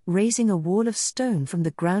hesitate, raising a wall of stone from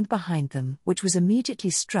the ground behind them, which was immediately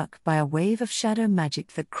struck by a wave of shadow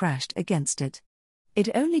magic that crashed against it. It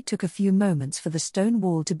only took a few moments for the stone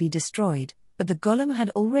wall to be destroyed, but the golem had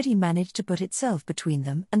already managed to put itself between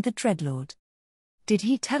them and the Dreadlord. Did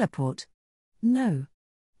he teleport? No.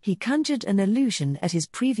 He conjured an illusion at his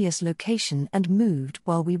previous location and moved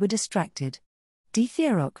while we were distracted.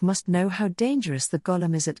 Dtherox must know how dangerous the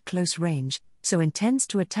golem is at close range, so intends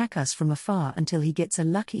to attack us from afar until he gets a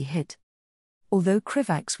lucky hit. Although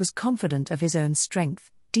Krivax was confident of his own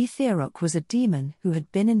strength, Dtherox was a demon who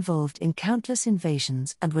had been involved in countless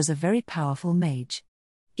invasions and was a very powerful mage.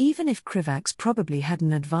 Even if Krivax probably had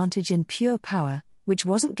an advantage in pure power, which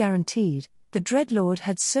wasn't guaranteed, the Dreadlord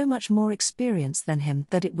had so much more experience than him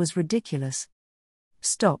that it was ridiculous.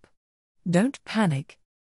 Stop. Don't panic.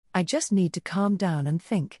 I just need to calm down and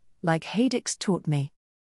think, like Hadix taught me.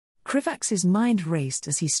 Krivax's mind raced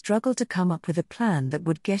as he struggled to come up with a plan that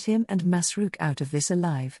would get him and Masruk out of this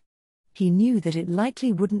alive. He knew that it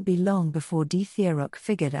likely wouldn't be long before Dtherox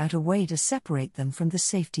figured out a way to separate them from the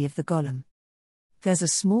safety of the golem. There's a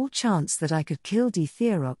small chance that I could kill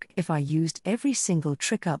Dtherox if I used every single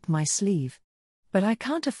trick up my sleeve. But I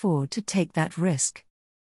can't afford to take that risk.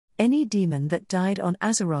 Any demon that died on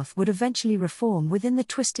Azeroth would eventually reform within the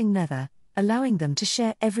Twisting Nether, allowing them to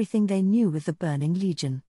share everything they knew with the Burning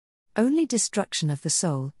Legion. Only destruction of the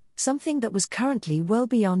soul, something that was currently well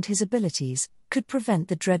beyond his abilities, could prevent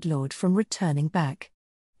the Dreadlord from returning back.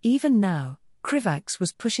 Even now, Krivax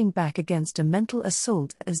was pushing back against a mental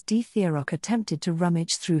assault as Dtherox attempted to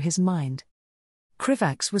rummage through his mind.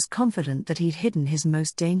 Krivax was confident that he'd hidden his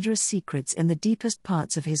most dangerous secrets in the deepest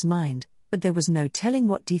parts of his mind, but there was no telling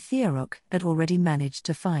what Dtherox had already managed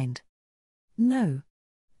to find. No.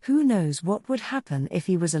 Who knows what would happen if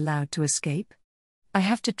he was allowed to escape? I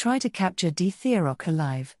have to try to capture Dtherox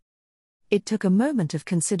alive. It took a moment of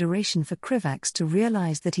consideration for Krivax to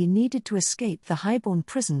realize that he needed to escape the highborn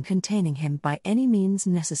prison containing him by any means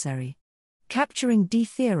necessary. Capturing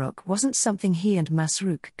Dtherox wasn't something he and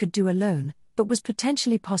Masruk could do alone, but was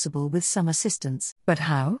potentially possible with some assistance. But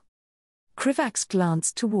how? Krivax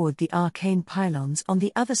glanced toward the arcane pylons on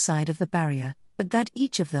the other side of the barrier, but that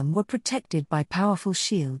each of them were protected by powerful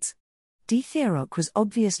shields. Dtherox was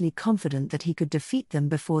obviously confident that he could defeat them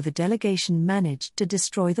before the delegation managed to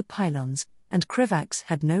destroy the pylons, and Krivax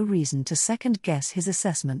had no reason to second-guess his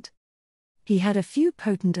assessment. He had a few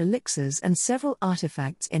potent elixirs and several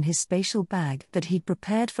artifacts in his spatial bag that he'd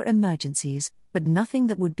prepared for emergencies, but nothing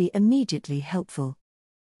that would be immediately helpful.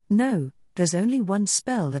 No, there's only one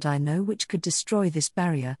spell that I know which could destroy this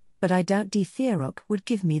barrier, but I doubt Dtherox would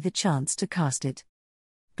give me the chance to cast it.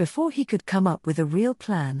 Before he could come up with a real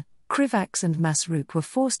plan, Krivax and Masruk were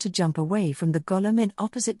forced to jump away from the golem in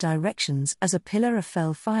opposite directions as a pillar of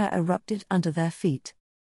fell fire erupted under their feet.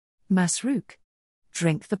 Masruk,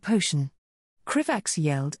 drink the potion. Krivax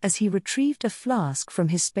yelled as he retrieved a flask from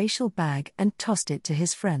his spatial bag and tossed it to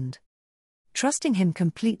his friend. Trusting him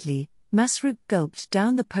completely, Masruk gulped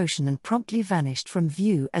down the potion and promptly vanished from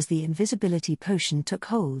view as the invisibility potion took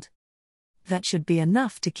hold. That should be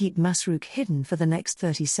enough to keep Masruk hidden for the next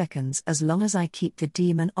 30 seconds as long as I keep the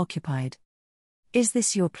demon occupied. Is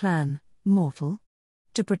this your plan, mortal?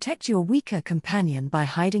 To protect your weaker companion by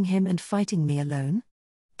hiding him and fighting me alone?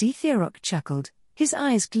 Ditherok chuckled, his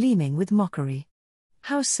eyes gleaming with mockery.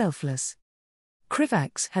 How selfless.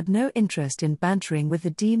 Krivax had no interest in bantering with the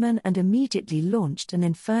demon and immediately launched an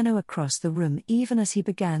inferno across the room even as he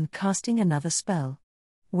began casting another spell.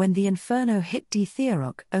 When the inferno hit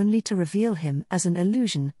Ditherok only to reveal him as an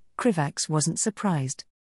illusion, Krivax wasn't surprised.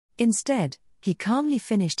 Instead, he calmly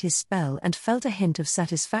finished his spell and felt a hint of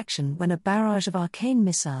satisfaction when a barrage of arcane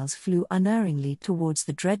missiles flew unerringly towards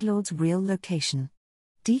the Dreadlord's real location.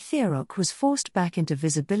 Ditherok was forced back into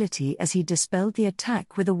visibility as he dispelled the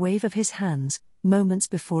attack with a wave of his hands, moments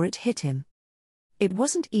before it hit him. It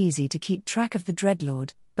wasn't easy to keep track of the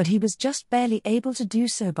Dreadlord, but he was just barely able to do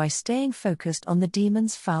so by staying focused on the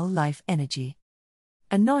demon's foul life energy.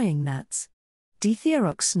 Annoying gnats.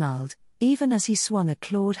 Ditherok snarled, even as he swung a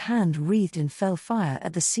clawed hand wreathed in fell fire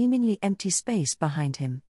at the seemingly empty space behind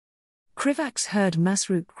him. Krivax heard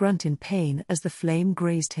Masruk grunt in pain as the flame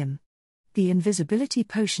grazed him. The invisibility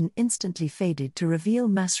potion instantly faded to reveal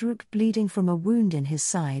Masruk bleeding from a wound in his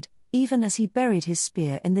side, even as he buried his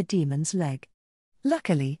spear in the demon's leg.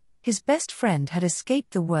 Luckily, his best friend had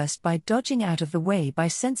escaped the worst by dodging out of the way by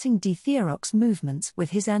sensing Ditherok's movements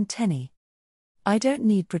with his antennae. I don't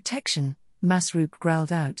need protection, Masruk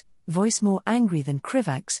growled out, voice more angry than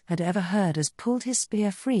Krivax had ever heard as pulled his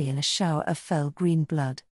spear free in a shower of fell green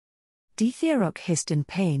blood. Ditherok hissed in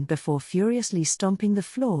pain before furiously stomping the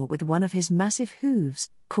floor with one of his massive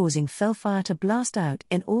hooves, causing fellfire to blast out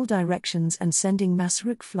in all directions and sending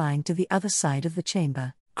Masruk flying to the other side of the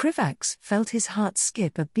chamber. Krivax felt his heart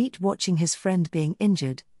skip a beat watching his friend being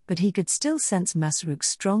injured, but he could still sense Masruk's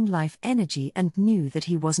strong life energy and knew that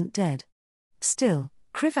he wasn't dead. Still,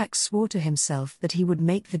 Krivax swore to himself that he would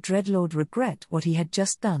make the Dreadlord regret what he had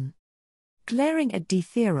just done. Glaring at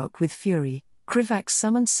Ditherok with fury, Krivax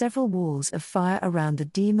summoned several walls of fire around the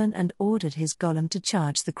demon and ordered his golem to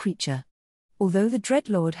charge the creature. Although the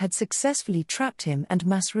Dreadlord had successfully trapped him and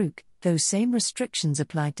Masruk, those same restrictions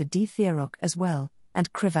applied to Ditherok as well,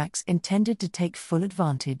 and Krivax intended to take full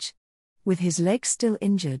advantage. With his leg still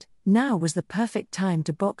injured, now was the perfect time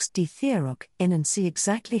to box Ditherok in and see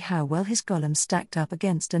exactly how well his golem stacked up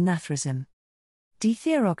against a Nathrazim.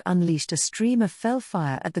 Ditherok unleashed a stream of fell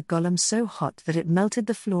fire at the golem so hot that it melted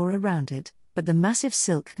the floor around it, but the massive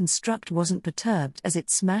silk construct wasn't perturbed as it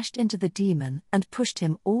smashed into the demon and pushed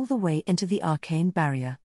him all the way into the arcane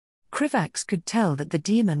barrier. Krivax could tell that the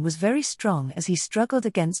demon was very strong as he struggled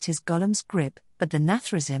against his golem's grip, but the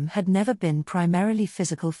Nathrazim had never been primarily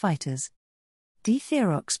physical fighters.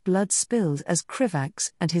 Ditherok's blood spilled as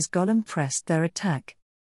Krivax and his golem pressed their attack.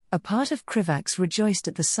 A part of Krivax rejoiced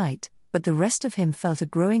at the sight, but the rest of him felt a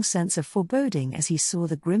growing sense of foreboding as he saw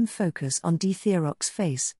the grim focus on Ditherok's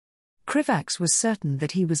face. Krivax was certain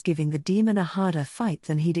that he was giving the demon a harder fight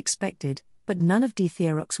than he'd expected, but none of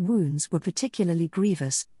Ditherok's wounds were particularly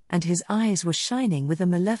grievous, and his eyes were shining with a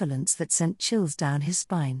malevolence that sent chills down his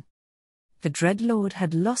spine. The Dreadlord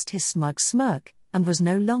had lost his smug smirk, and was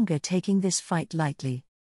no longer taking this fight lightly.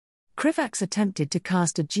 Krivax attempted to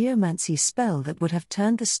cast a geomancy spell that would have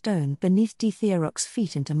turned the stone beneath Ditherok's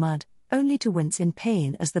feet into mud, only to wince in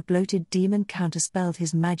pain as the bloated demon counterspelled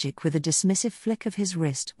his magic with a dismissive flick of his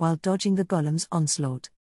wrist while dodging the golem's onslaught.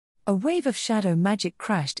 A wave of shadow magic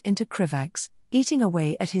crashed into Krivax, eating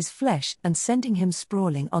away at his flesh and sending him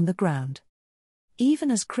sprawling on the ground.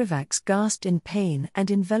 Even as Krivax gasped in pain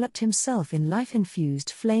and enveloped himself in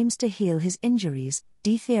life-infused flames to heal his injuries,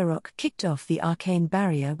 Ditherok kicked off the arcane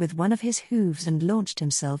barrier with one of his hooves and launched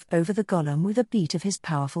himself over the golem with a beat of his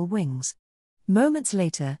powerful wings. Moments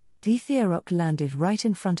later, Ditherok landed right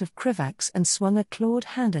in front of Krivax and swung a clawed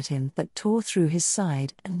hand at him that tore through his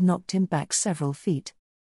side and knocked him back several feet.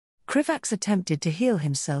 Krivax attempted to heal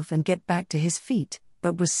himself and get back to his feet,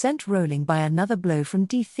 but was sent rolling by another blow from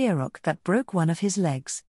Ditherok that broke one of his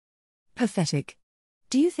legs. Pathetic.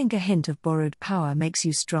 Do you think a hint of borrowed power makes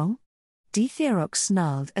you strong? Ditherok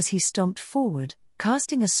snarled as he stomped forward,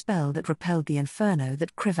 casting a spell that repelled the inferno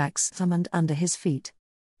that Krivax summoned under his feet.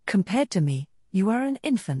 Compared to me, you are an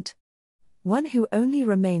infant. One who only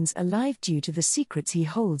remains alive due to the secrets he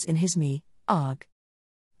holds in his me, arg.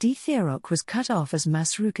 Ditherok was cut off as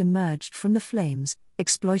Masruk emerged from the flames,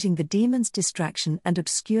 exploiting the demon's distraction and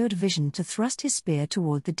obscured vision to thrust his spear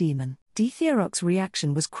toward the demon. Ditherok's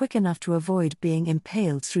reaction was quick enough to avoid being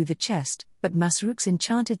impaled through the chest, but Masruk's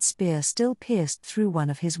enchanted spear still pierced through one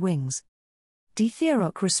of his wings.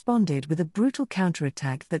 Dithierok responded with a brutal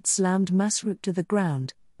counterattack that slammed Masruk to the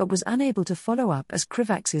ground, but was unable to follow up as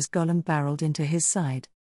Krivax's golem barreled into his side.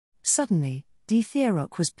 Suddenly,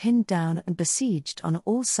 Dithierok was pinned down and besieged on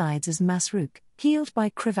all sides as Masruk, healed by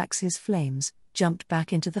Krivax's flames, jumped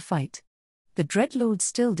back into the fight. The Dreadlord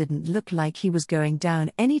still didn't look like he was going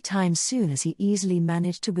down any time soon as he easily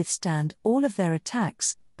managed to withstand all of their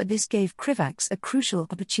attacks, but this gave Krivax a crucial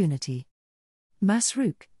opportunity.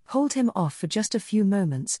 Masruk, hold him off for just a few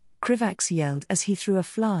moments, Krivax yelled as he threw a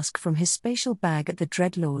flask from his spatial bag at the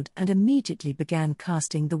Dreadlord and immediately began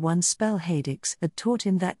casting the one spell Hadix had taught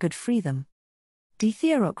him that could free them.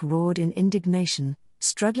 Dithierok roared in indignation,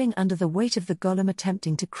 struggling under the weight of the golem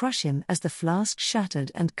attempting to crush him as the flask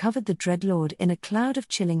shattered and covered the Dreadlord in a cloud of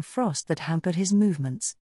chilling frost that hampered his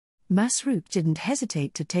movements. Masruk didn't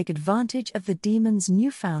hesitate to take advantage of the demon's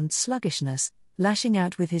newfound sluggishness, lashing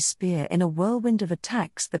out with his spear in a whirlwind of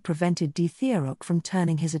attacks that prevented Dithierok from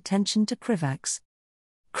turning his attention to Krivax.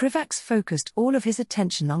 Krivax focused all of his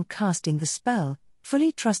attention on casting the spell,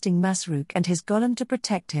 fully trusting Masruk and his golem to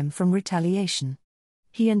protect him from retaliation.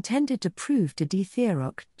 He intended to prove to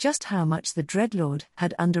Dithierok just how much the Dreadlord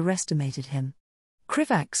had underestimated him.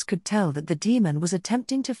 Krivax could tell that the demon was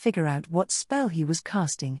attempting to figure out what spell he was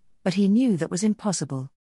casting, but he knew that was impossible.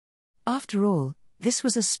 After all, this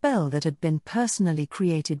was a spell that had been personally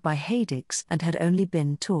created by Hadix and had only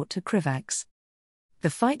been taught to Krivax.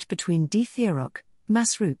 The fight between Dithierok,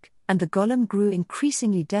 Masruk, and the golem grew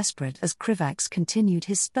increasingly desperate as Krivax continued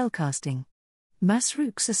his spellcasting.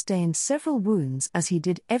 Masruk sustained several wounds as he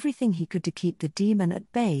did everything he could to keep the demon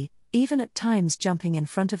at bay, even at times jumping in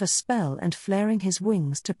front of a spell and flaring his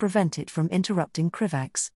wings to prevent it from interrupting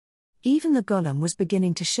Krivax. Even the golem was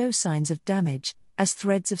beginning to show signs of damage, as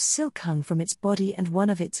threads of silk hung from its body and one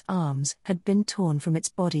of its arms had been torn from its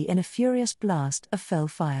body in a furious blast of fell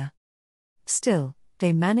fire. Still,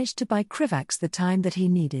 they managed to buy Krivax the time that he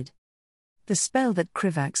needed. The spell that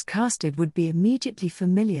Krivax casted would be immediately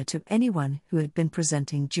familiar to anyone who had been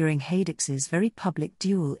presenting during Hadix's very public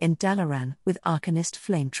duel in Dalaran with Arcanist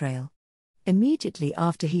Flametrail. Immediately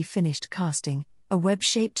after he finished casting, a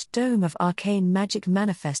web-shaped dome of arcane magic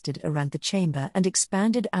manifested around the chamber and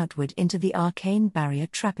expanded outward into the arcane barrier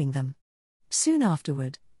trapping them. Soon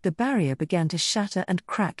afterward, the barrier began to shatter and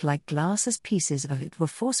crack like glass as pieces of it were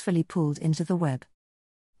forcefully pulled into the web.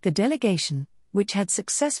 The delegation, which had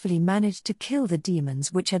successfully managed to kill the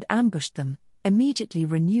demons which had ambushed them, immediately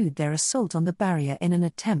renewed their assault on the barrier in an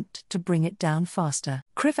attempt to bring it down faster.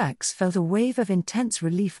 Krivax felt a wave of intense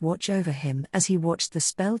relief wash over him as he watched the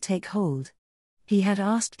spell take hold. He had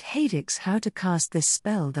asked Hadix how to cast this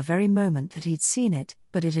spell the very moment that he'd seen it,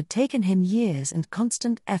 but it had taken him years and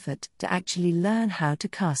constant effort to actually learn how to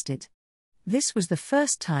cast it. This was the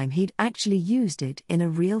first time he'd actually used it in a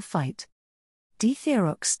real fight.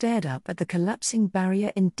 Dithierok stared up at the collapsing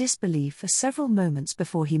barrier in disbelief for several moments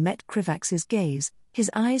before he met Krivax's gaze,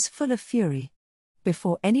 his eyes full of fury.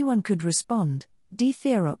 Before anyone could respond,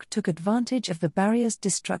 Dithierok took advantage of the barrier's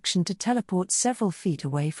destruction to teleport several feet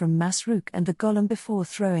away from Masruk and the golem before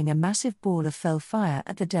throwing a massive ball of fell fire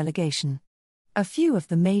at the delegation. A few of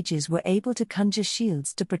the mages were able to conjure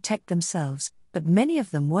shields to protect themselves, but many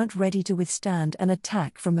of them weren't ready to withstand an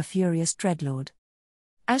attack from a furious Dreadlord.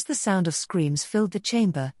 As the sound of screams filled the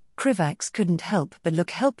chamber, Krivax couldn't help but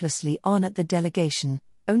look helplessly on at the delegation,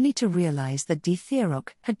 only to realize that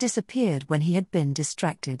Dithierok had disappeared when he had been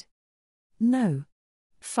distracted. No.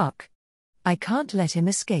 Fuck. I can't let him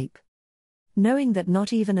escape. Knowing that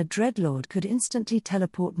not even a Dreadlord could instantly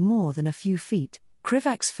teleport more than a few feet,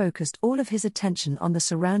 Krivax focused all of his attention on the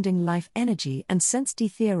surrounding life energy and sensed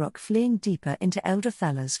Dithierok fleeing deeper into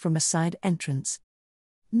Eldrathala's from a side entrance.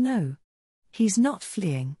 No. He's not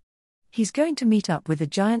fleeing. He's going to meet up with a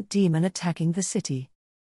giant demon attacking the city.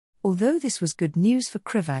 Although this was good news for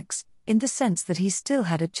Krivax, in the sense that he still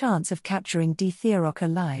had a chance of capturing Dithierok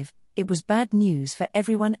alive, it was bad news for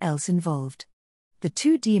everyone else involved. The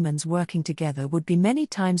two demons working together would be many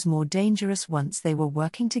times more dangerous once they were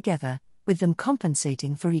working together, with them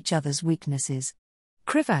compensating for each other's weaknesses.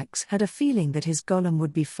 Krivax had a feeling that his golem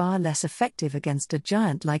would be far less effective against a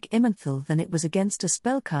giant like Imanthil than it was against a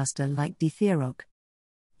spellcaster like Dithierok.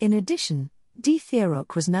 In addition,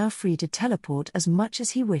 Dithierok was now free to teleport as much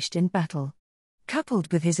as he wished in battle.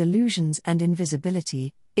 Coupled with his illusions and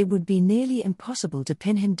invisibility, it would be nearly impossible to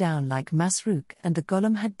pin him down like Masruk and the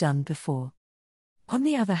golem had done before. On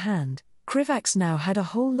the other hand, Krivax now had a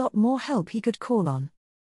whole lot more help he could call on.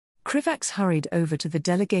 Krivax hurried over to the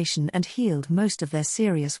delegation and healed most of their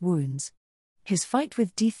serious wounds. His fight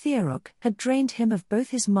with Dithierok had drained him of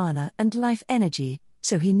both his mana and life energy,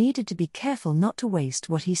 so he needed to be careful not to waste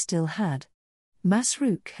what he still had.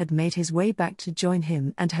 Masrook had made his way back to join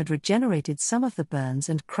him and had regenerated some of the burns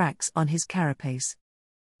and cracks on his carapace.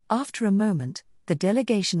 After a moment, the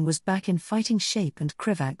delegation was back in fighting shape and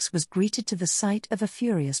Krivax was greeted to the sight of a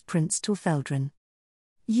furious Prince Tortheldrin.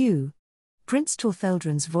 "You!" Prince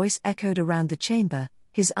Tortheldrin's voice echoed around the chamber,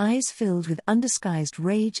 his eyes filled with undisguised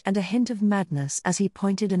rage and a hint of madness as he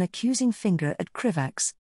pointed an accusing finger at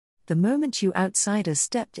Krivax. "The moment you outsiders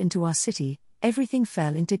stepped into our city, everything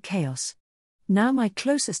fell into chaos. Now my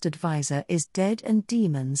closest advisor is dead and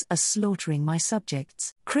demons are slaughtering my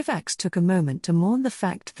subjects." Krivax took a moment to mourn the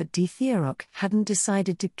fact that Dithierok hadn't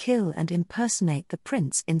decided to kill and impersonate the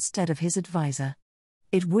prince instead of his advisor.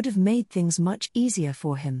 It would have made things much easier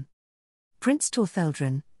for him. "Prince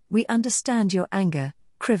Tortheldrin, we understand your anger,"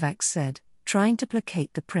 Krivax said, trying to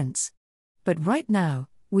placate the prince. "But right now,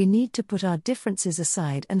 we need to put our differences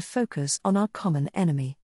aside and focus on our common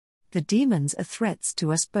enemy. The demons are threats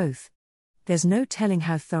to us both. There's no telling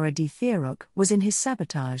how thorough Dithierok was in his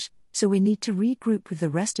sabotage, so we need to regroup with the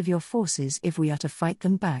rest of your forces if we are to fight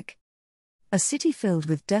them back." A city filled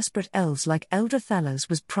with desperate elves like Eldrathala's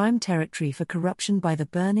was prime territory for corruption by the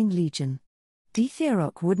Burning Legion.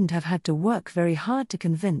 Dithierok wouldn't have had to work very hard to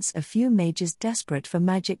convince a few mages desperate for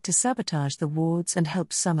magic to sabotage the wards and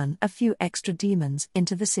help summon a few extra demons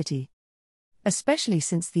into the city. Especially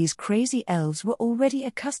since these crazy elves were already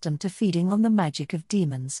accustomed to feeding on the magic of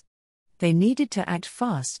demons. They needed to act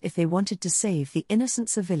fast if they wanted to save the innocent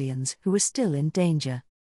civilians who were still in danger.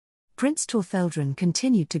 Prince Tortheldrin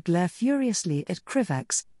continued to glare furiously at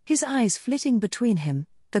Krivax, his eyes flitting between him,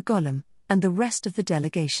 the golem, and the rest of the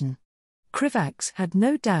delegation. Krivax had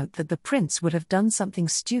no doubt that the prince would have done something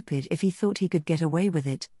stupid if he thought he could get away with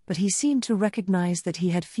it, but he seemed to recognize that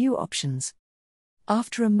he had few options.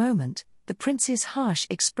 After a moment, the prince's harsh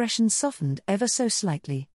expression softened ever so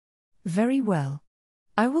slightly. "Very well.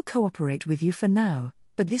 I will cooperate with you for now,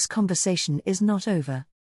 but this conversation is not over."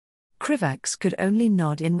 Krivax could only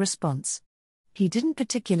nod in response. He didn't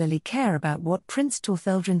particularly care about what Prince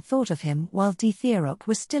Tortheldrin thought of him while Dithierok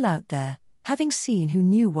was still out there, having seen who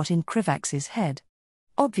knew what in Krivax's head.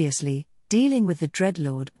 Obviously, dealing with the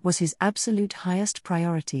Dreadlord was his absolute highest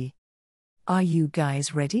priority. "Are you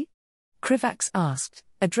guys ready?" Krivax asked,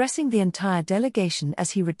 addressing the entire delegation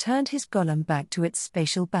as he returned his golem back to its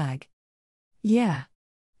spatial bag. "Yeah.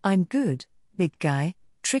 I'm good, big guy,"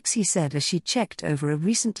 Trixie said as she checked over a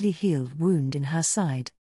recently healed wound in her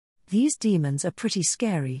side. "These demons are pretty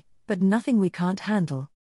scary, but nothing we can't handle."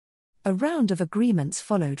 A round of agreements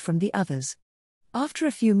followed from the others. After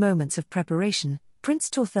a few moments of preparation, Prince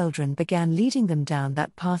Tortheldrin began leading them down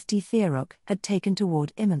that path Dithierok had taken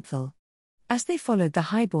toward Immenthal. As they followed the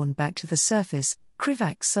highborn back to the surface,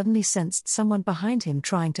 Krivax suddenly sensed someone behind him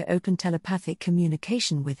trying to open telepathic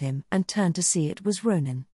communication with him and turned to see it was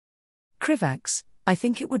Ronin. "Krivax, I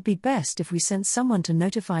think it would be best if we sent someone to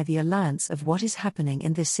notify the Alliance of what is happening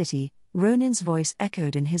in this city," Ronin's voice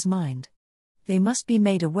echoed in his mind. "They must be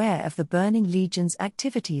made aware of the Burning Legion's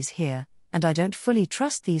activities here, and I don't fully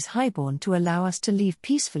trust these highborn to allow us to leave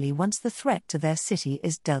peacefully once the threat to their city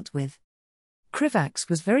is dealt with." Krivax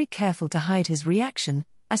was very careful to hide his reaction,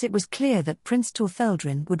 as it was clear that Prince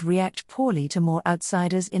Tortheldrin would react poorly to more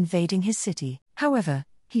outsiders invading his city. However,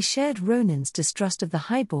 he shared Ronin's distrust of the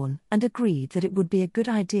highborn and agreed that it would be a good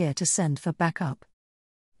idea to send for backup.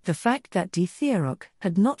 The fact that Dithierok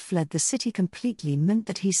had not fled the city completely meant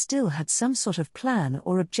that he still had some sort of plan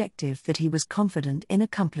or objective that he was confident in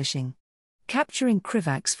accomplishing. Capturing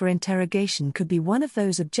Krivax for interrogation could be one of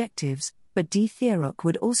those objectives, but Dithierok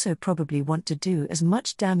would also probably want to do as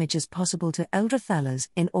much damage as possible to Eldrathala's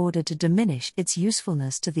in order to diminish its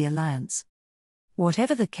usefulness to the Alliance.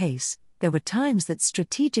 Whatever the case, there were times that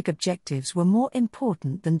strategic objectives were more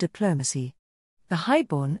important than diplomacy. The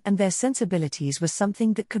highborn and their sensibilities were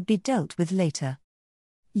something that could be dealt with later.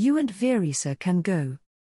 "You and Virisa can go.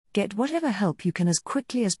 Get whatever help you can as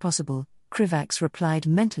quickly as possible," Krivax replied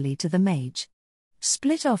mentally to the mage.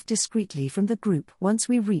 "Split off discreetly from the group once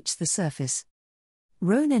we reach the surface."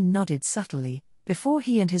 Ronin nodded subtly, before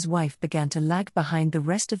he and his wife began to lag behind the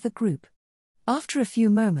rest of the group. After a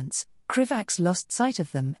few moments, Krivax lost sight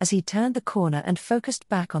of them as he turned the corner and focused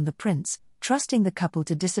back on the prince, trusting the couple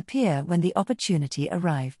to disappear when the opportunity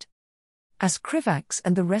arrived. As Krivax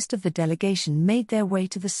and the rest of the delegation made their way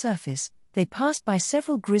to the surface, they passed by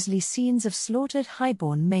several grisly scenes of slaughtered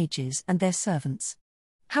highborn mages and their servants.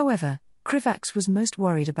 However, Krivax was most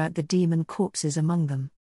worried about the demon corpses among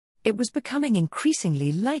them. It was becoming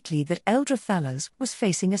increasingly likely that Eldrathala's was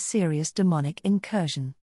facing a serious demonic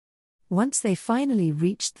incursion. Once they finally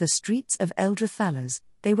reached the streets of Eldrathala's,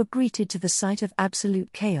 they were greeted to the sight of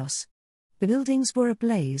absolute chaos. The buildings were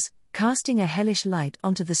ablaze, casting a hellish light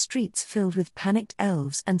onto the streets filled with panicked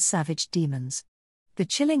elves and savage demons. The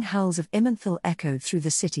chilling howls of Imenthil echoed through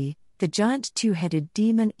the city, the giant two-headed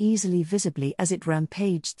demon easily visibly as it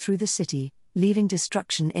rampaged through the city, leaving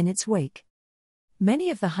destruction in its wake. Many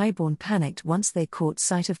of the highborn panicked once they caught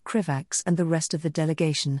sight of Krivax and the rest of the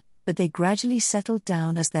delegation, but they gradually settled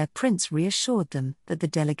down as their prince reassured them that the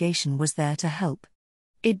delegation was there to help.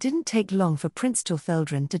 It didn't take long for Prince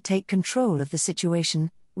Tortheldrin to take control of the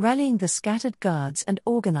situation, rallying the scattered guards and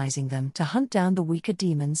organizing them to hunt down the weaker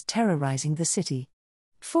demons terrorizing the city.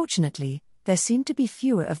 Fortunately, there seemed to be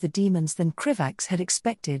fewer of the demons than Krivax had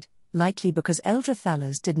expected, likely because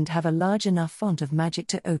Eldrathalas didn't have a large enough font of magic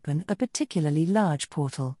to open a particularly large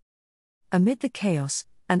portal. Amid the chaos,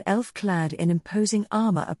 an elf clad in imposing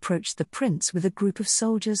armor approached the prince with a group of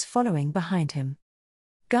soldiers following behind him.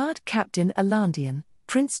 Guard Captain Alandian,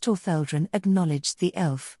 Prince Tortheldrin acknowledged the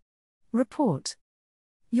elf. Report.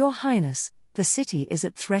 Your Highness, the city is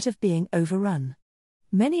at threat of being overrun.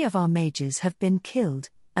 Many of our mages have been killed,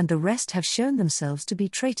 and the rest have shown themselves to be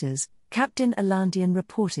traitors, Captain Alandian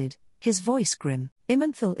reported, his voice grim.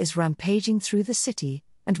 Imenthil is rampaging through the city,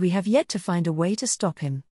 and we have yet to find a way to stop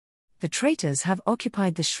him. The traitors have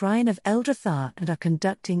occupied the shrine of Eldrathar and are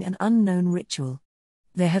conducting an unknown ritual.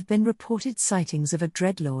 There have been reported sightings of a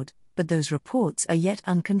dreadlord, but those reports are yet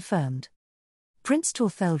unconfirmed. Prince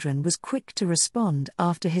Tortheldrin was quick to respond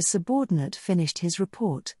after his subordinate finished his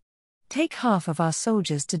report. Take half of our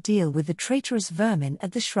soldiers to deal with the traitorous vermin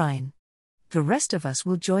at the shrine. The rest of us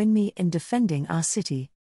will join me in defending our city.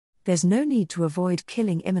 There's no need to avoid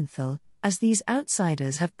killing Imenthil, as these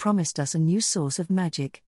outsiders have promised us a new source of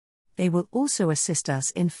magic. They will also assist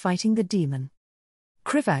us in fighting the demon.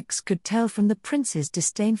 Krivax could tell from the prince's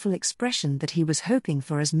disdainful expression that he was hoping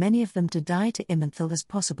for as many of them to die to Imenthil as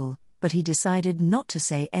possible, but he decided not to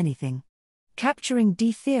say anything. Capturing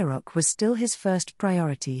Dtheroc was still his first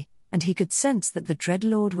priority, and he could sense that the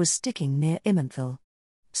Dreadlord was sticking near Imenthil.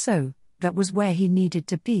 So, that was where he needed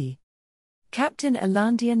to be. Captain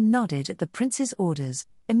Alandian nodded at the prince's orders,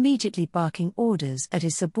 immediately barking orders at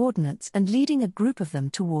his subordinates and leading a group of them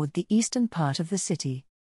toward the eastern part of the city.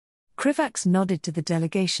 Krivax nodded to the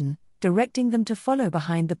delegation, directing them to follow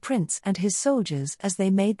behind the prince and his soldiers as they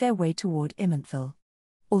made their way toward Imenthil.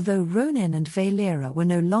 Although Ronin and Valera were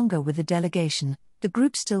no longer with the delegation, the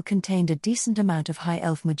group still contained a decent amount of High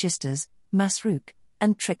Elf Magisters, Masruk,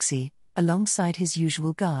 and Trixie, alongside his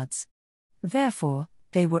usual guards. Therefore,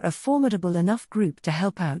 they were a formidable enough group to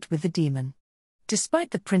help out with the demon.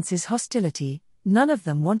 Despite the prince's hostility, none of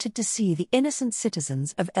them wanted to see the innocent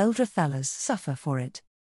citizens of Eldrathalas suffer for it.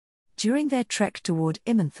 During their trek toward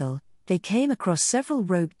Imenthil, they came across several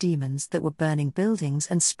rogue demons that were burning buildings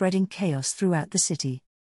and spreading chaos throughout the city.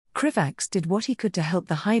 Krivax did what he could to help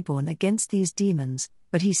the Highborn against these demons,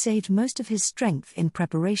 but he saved most of his strength in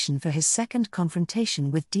preparation for his second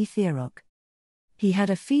confrontation with Dtheroc. He had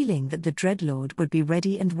a feeling that the Dreadlord would be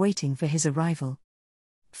ready and waiting for his arrival.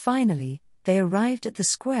 Finally, they arrived at the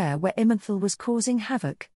square where Imenthil was causing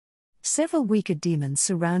havoc. Several weaker demons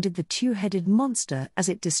surrounded the two-headed monster as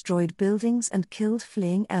it destroyed buildings and killed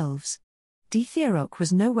fleeing elves. Dtheroc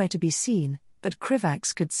was nowhere to be seen, but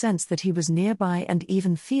Krivax could sense that he was nearby and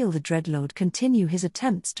even feel the Dreadlord continue his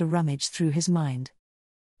attempts to rummage through his mind.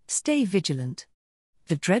 Stay vigilant.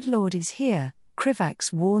 The Dreadlord is here,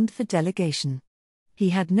 Krivax warned the delegation. He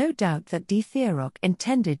had no doubt that Dtheroc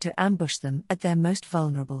intended to ambush them at their most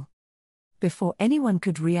vulnerable. Before anyone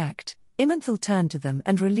could react, Imenthil turned to them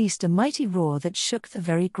and released a mighty roar that shook the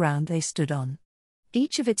very ground they stood on.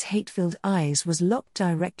 Each of its hate-filled eyes was locked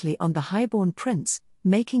directly on the highborn prince,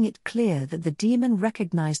 making it clear that the demon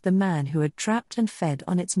recognized the man who had trapped and fed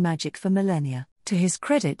on its magic for millennia. To his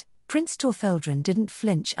credit, Prince Tortheldrin didn't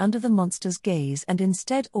flinch under the monster's gaze and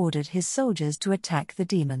instead ordered his soldiers to attack the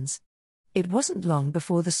demons. It wasn't long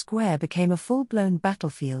before the square became a full-blown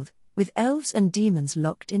battlefield, with elves and demons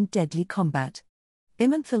locked in deadly combat.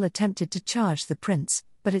 Imenthil attempted to charge the prince,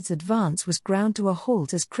 but its advance was ground to a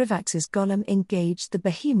halt as Krivax's golem engaged the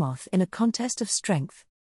behemoth in a contest of strength.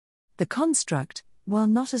 The construct, while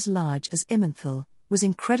not as large as Imenthil, was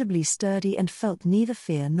incredibly sturdy and felt neither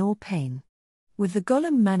fear nor pain. With the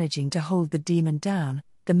golem managing to hold the demon down,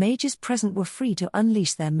 the mages present were free to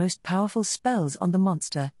unleash their most powerful spells on the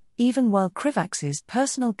monster, even while Krivax's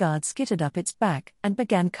personal guard skittered up its back and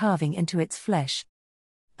began carving into its flesh.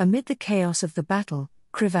 Amid the chaos of the battle,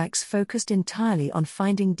 Krivax focused entirely on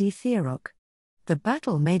finding Dtheroc. The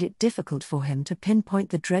battle made it difficult for him to pinpoint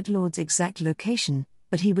the Dreadlord's exact location,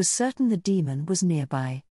 but he was certain the demon was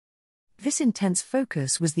nearby. This intense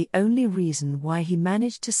focus was the only reason why he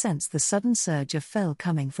managed to sense the sudden surge of fel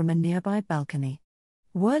coming from a nearby balcony.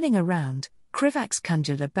 Whirling around, Krivax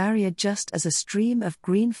conjured a barrier just as a stream of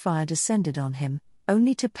green fire descended on him,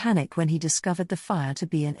 only to panic when he discovered the fire to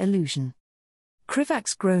be an illusion.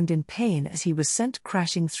 Krivax groaned in pain as he was sent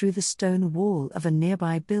crashing through the stone wall of a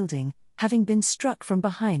nearby building, having been struck from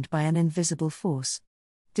behind by an invisible force.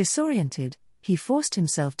 Disoriented, he forced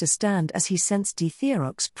himself to stand as he sensed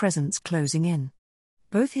Dithierok's presence closing in.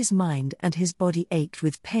 Both his mind and his body ached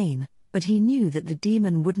with pain, but he knew that the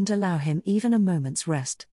demon wouldn't allow him even a moment's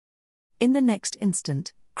rest. In the next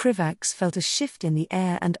instant, Krivax felt a shift in the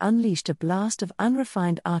air and unleashed a blast of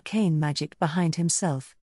unrefined arcane magic behind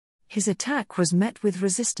himself. His attack was met with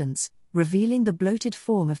resistance, revealing the bloated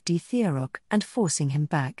form of Dithierok and forcing him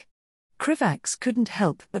back. Krivax couldn't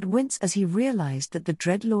help but wince as he realized that the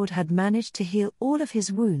Dreadlord had managed to heal all of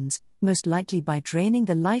his wounds, most likely by draining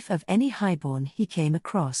the life of any highborn he came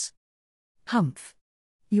across. "Humph.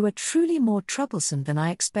 You are truly more troublesome than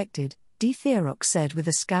I expected," Dithierok said with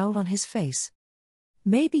a scowl on his face.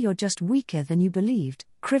 "Maybe you're just weaker than you believed,"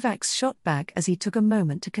 Krivax shot back as he took a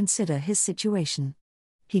moment to consider his situation.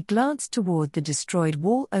 He glanced toward the destroyed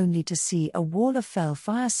wall only to see a wall of fell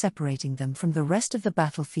fire separating them from the rest of the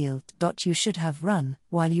battlefield. "You should have run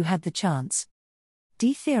while you had the chance."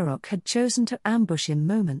 Dithierok had chosen to ambush him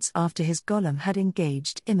moments after his golem had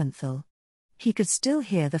engaged Imenthal. He could still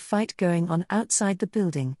hear the fight going on outside the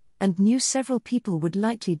building, and knew several people would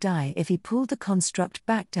likely die if he pulled the construct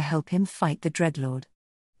back to help him fight the Dreadlord.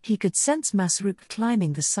 He could sense Masruk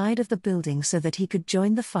climbing the side of the building so that he could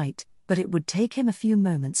join the fight, but it would take him a few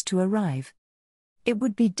moments to arrive. It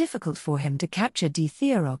would be difficult for him to capture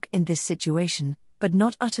Dithierok in this situation, but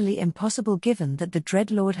not utterly impossible given that the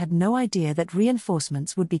Dreadlord had no idea that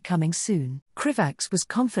reinforcements would be coming soon. Krivax was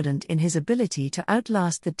confident in his ability to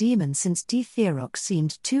outlast the demon since Dithierok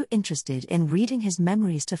seemed too interested in reading his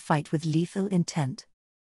memories to fight with lethal intent.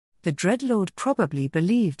 The Dreadlord probably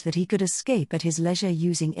believed that he could escape at his leisure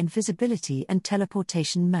using invisibility and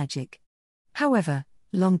teleportation magic. However,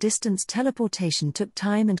 long-distance teleportation took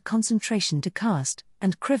time and concentration to cast,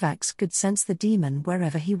 and Krivax could sense the demon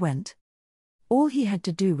wherever he went. All he had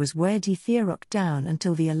to do was wear Dithierok down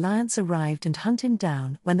until the Alliance arrived and hunt him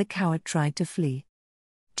down when the coward tried to flee.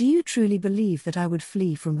 "Do you truly believe that I would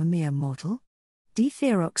flee from a mere mortal?"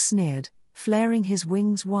 Dithierok sneered, flaring his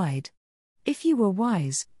wings wide. "If you were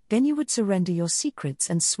wise, then you would surrender your secrets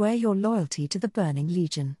and swear your loyalty to the Burning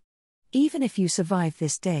Legion. Even if you survive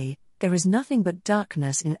this day, there is nothing but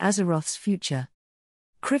darkness in Azeroth's future."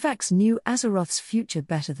 Krivax knew Azeroth's future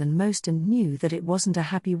better than most and knew that it wasn't a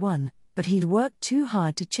happy one, but he'd worked too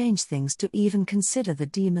hard to change things to even consider the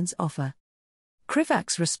demon's offer.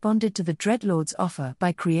 Krivax responded to the Dreadlord's offer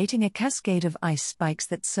by creating a cascade of ice spikes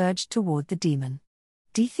that surged toward the demon.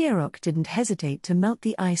 Dithierok didn't hesitate to melt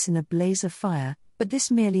the ice in a blaze of fire, but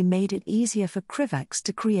this merely made it easier for Krivax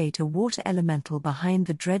to create a water elemental behind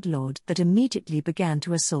the Dreadlord that immediately began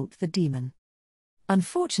to assault the demon.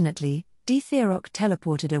 Unfortunately, Dithierok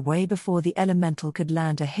teleported away before the elemental could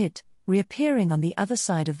land a hit, reappearing on the other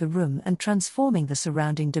side of the room and transforming the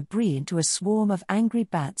surrounding debris into a swarm of angry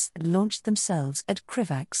bats that launched themselves at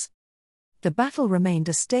Krivax. The battle remained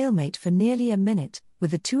a stalemate for nearly a minute,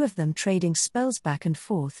 with the two of them trading spells back and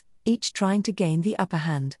forth, each trying to gain the upper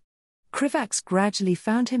hand. Krivax gradually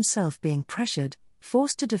found himself being pressured,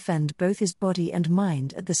 forced to defend both his body and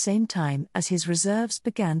mind at the same time as his reserves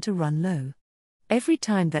began to run low. Every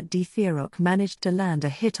time that Dithierok managed to land a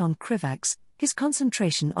hit on Krivax, his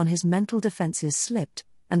concentration on his mental defenses slipped,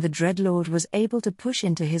 and the Dreadlord was able to push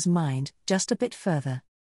into his mind just a bit further.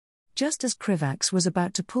 Just as Krivax was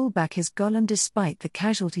about to pull back his golem despite the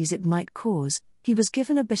casualties it might cause, he was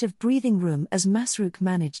given a bit of breathing room as Masruk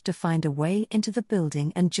managed to find a way into the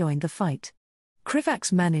building and join the fight.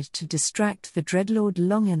 Krivax managed to distract the Dreadlord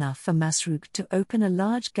long enough for Masruk to open a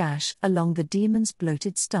large gash along the demon's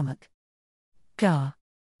bloated stomach. "Gah!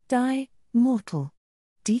 Die, mortal!"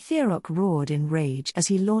 Dithierok roared in rage as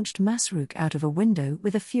he launched Masruk out of a window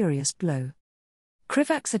with a furious blow.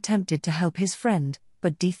 Krivax attempted to help his friend,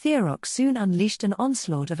 but Dithierok soon unleashed an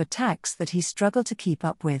onslaught of attacks that he struggled to keep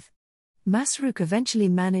up with. Masruk eventually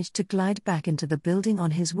managed to glide back into the building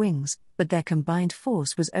on his wings, but their combined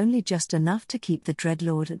force was only just enough to keep the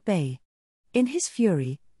Dreadlord at bay. In his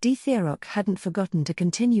fury, Dithierok hadn't forgotten to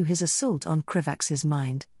continue his assault on Krivax's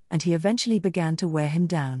mind, and he eventually began to wear him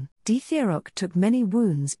down. Dithierok took many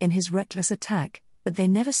wounds in his reckless attack, but they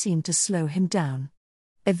never seemed to slow him down.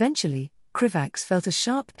 Eventually, Krivax felt a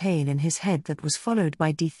sharp pain in his head that was followed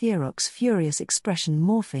by Dithierok's furious expression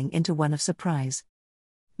morphing into one of surprise.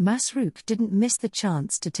 Masruk didn't miss the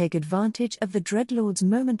chance to take advantage of the Dreadlord's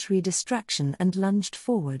momentary distraction and lunged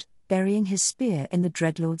forward, burying his spear in the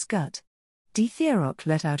Dreadlord's gut. Dithierok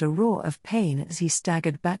let out a roar of pain as he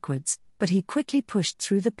staggered backwards, but he quickly pushed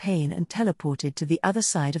through the pain and teleported to the other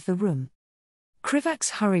side of the room. Krivax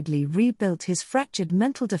hurriedly rebuilt his fractured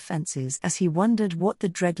mental defenses as he wondered what the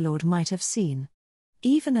Dreadlord might have seen.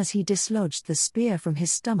 Even as he dislodged the spear from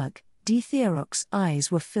his stomach, Dithierok's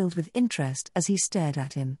eyes were filled with interest as he stared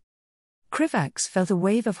at him. Krivax felt a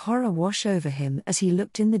wave of horror wash over him as he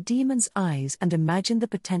looked in the demon's eyes and imagined the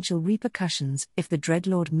potential repercussions if the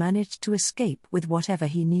Dreadlord managed to escape with whatever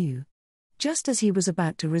he knew. Just as he was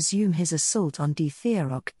about to resume his assault on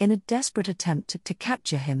Dithierok in a desperate attempt to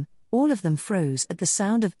capture him, all of them froze at the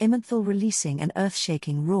sound of Imenthal releasing an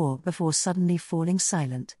earth-shaking roar before suddenly falling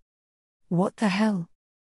silent. What the hell?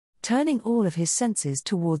 Turning all of his senses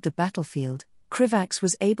toward the battlefield, Krivax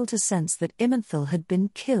was able to sense that Imenthal had been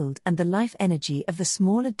killed and the life energy of the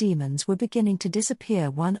smaller demons were beginning to disappear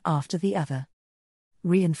one after the other.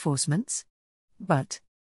 Reinforcements? But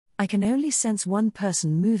I can only sense one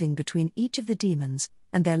person moving between each of the demons,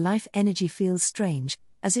 and their life energy feels strange,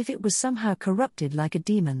 as if it was somehow corrupted like a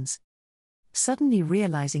demon's. Suddenly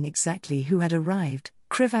realizing exactly who had arrived,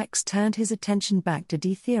 Krivax turned his attention back to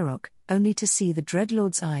Dithierok, only to see the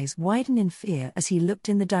Dreadlord's eyes widen in fear as he looked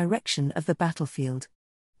in the direction of the battlefield.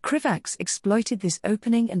 Krivax exploited this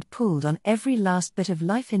opening and pulled on every last bit of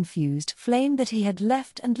life-infused flame that he had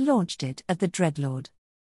left and launched it at the Dreadlord.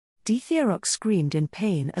 Dithierok screamed in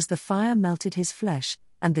pain as the fire melted his flesh,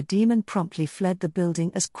 and the demon promptly fled the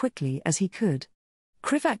building as quickly as he could.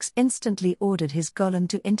 Krivax instantly ordered his golem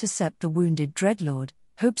to intercept the wounded Dreadlord,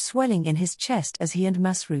 hope swelling in his chest as he and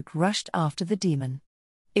Masruk rushed after the demon.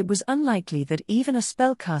 It was unlikely that even a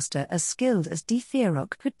spellcaster as skilled as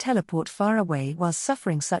Dithierok could teleport far away while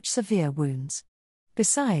suffering such severe wounds.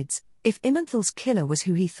 Besides, if Imanthal's killer was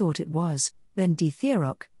who he thought it was, then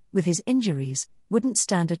Dithierok, with his injuries, wouldn't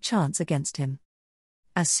stand a chance against him.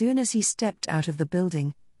 As soon as he stepped out of the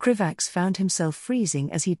building, Krivax found himself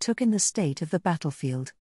freezing as he took in the state of the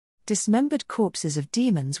battlefield. Dismembered corpses of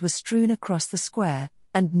demons were strewn across the square,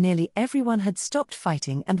 and nearly everyone had stopped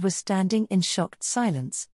fighting and was standing in shocked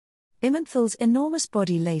silence. Imanthal's enormous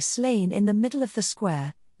body lay slain in the middle of the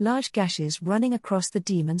square, large gashes running across the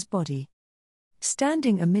demon's body.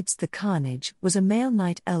 Standing amidst the carnage was a male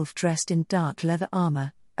night elf dressed in dark leather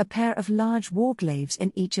armor, a pair of large warglaives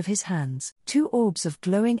in each of his hands. 2 orbs of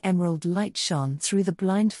glowing emerald light shone through the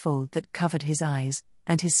blindfold that covered his eyes,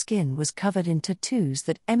 and his skin was covered in tattoos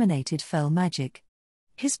that emanated fell magic.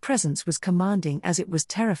 His presence was commanding as it was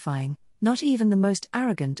terrifying, not even the most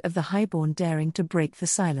arrogant of the highborn daring to break the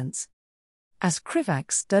silence. As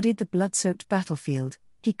Krivax studied the blood-soaked battlefield,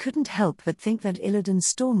 he couldn't help but think that Illidan's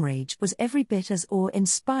storm rage was every bit as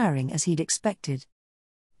awe-inspiring as he'd expected.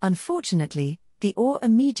 Unfortunately, the awe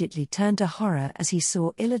immediately turned to horror as he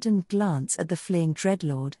saw Illidan glance at the fleeing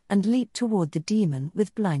Dreadlord and leap toward the demon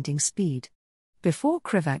with blinding speed. Before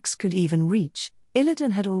Krivax could even reach,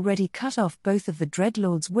 Illidan had already cut off both of the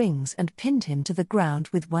Dreadlord's wings and pinned him to the ground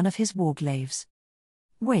with one of his warglaives.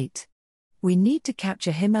 "Wait. We need to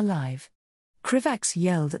capture him alive." Krivax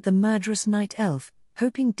yelled at the murderous night elf,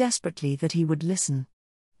 hoping desperately that he would listen.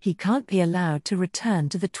 He can't be allowed to return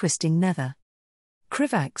to the twisting nether.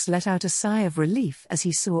 Krivax let out a sigh of relief as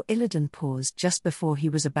he saw Illidan pause just before he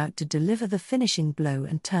was about to deliver the finishing blow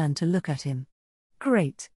and turned to look at him.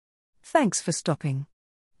 "Great. Thanks for stopping.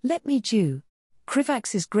 Let me do."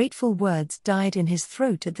 Krivax's grateful words died in his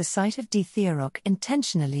throat at the sight of Dithierok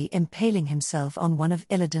intentionally impaling himself on one of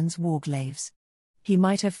Illidan's warglaives. He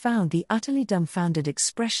might have found the utterly dumbfounded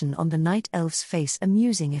expression on the night elf's face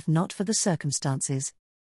amusing if not for the circumstances.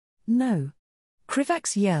 "No."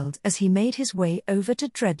 Krivax yelled as he made his way over to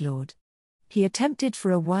Dreadlord. He attempted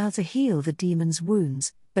for a while to heal the demon's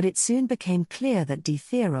wounds, but it soon became clear that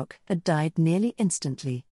Dithierok had died nearly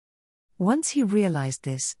instantly. Once he realized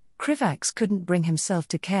this, Krivax couldn't bring himself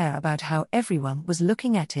to care about how everyone was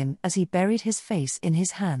looking at him as he buried his face in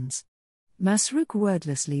his hands. Masruk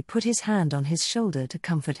wordlessly put his hand on his shoulder to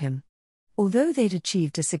comfort him. Although they'd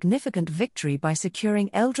achieved a significant victory by securing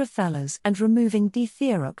Eldrathala's and removing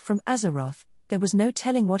Dithierok from Azeroth, there was no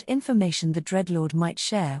telling what information the Dreadlord might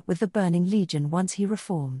share with the Burning Legion once he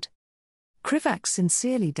reformed. Krivax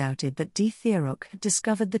sincerely doubted that Dithierok had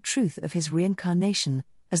discovered the truth of his reincarnation,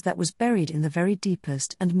 as that was buried in the very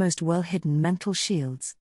deepest and most well-hidden mental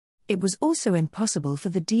shields. It was also impossible for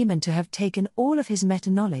the demon to have taken all of his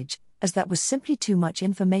meta-knowledge, as that was simply too much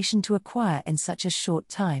information to acquire in such a short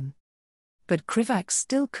time. But Krivax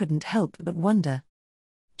still couldn't help but wonder.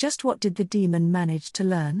 Just what did the demon manage to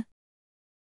learn?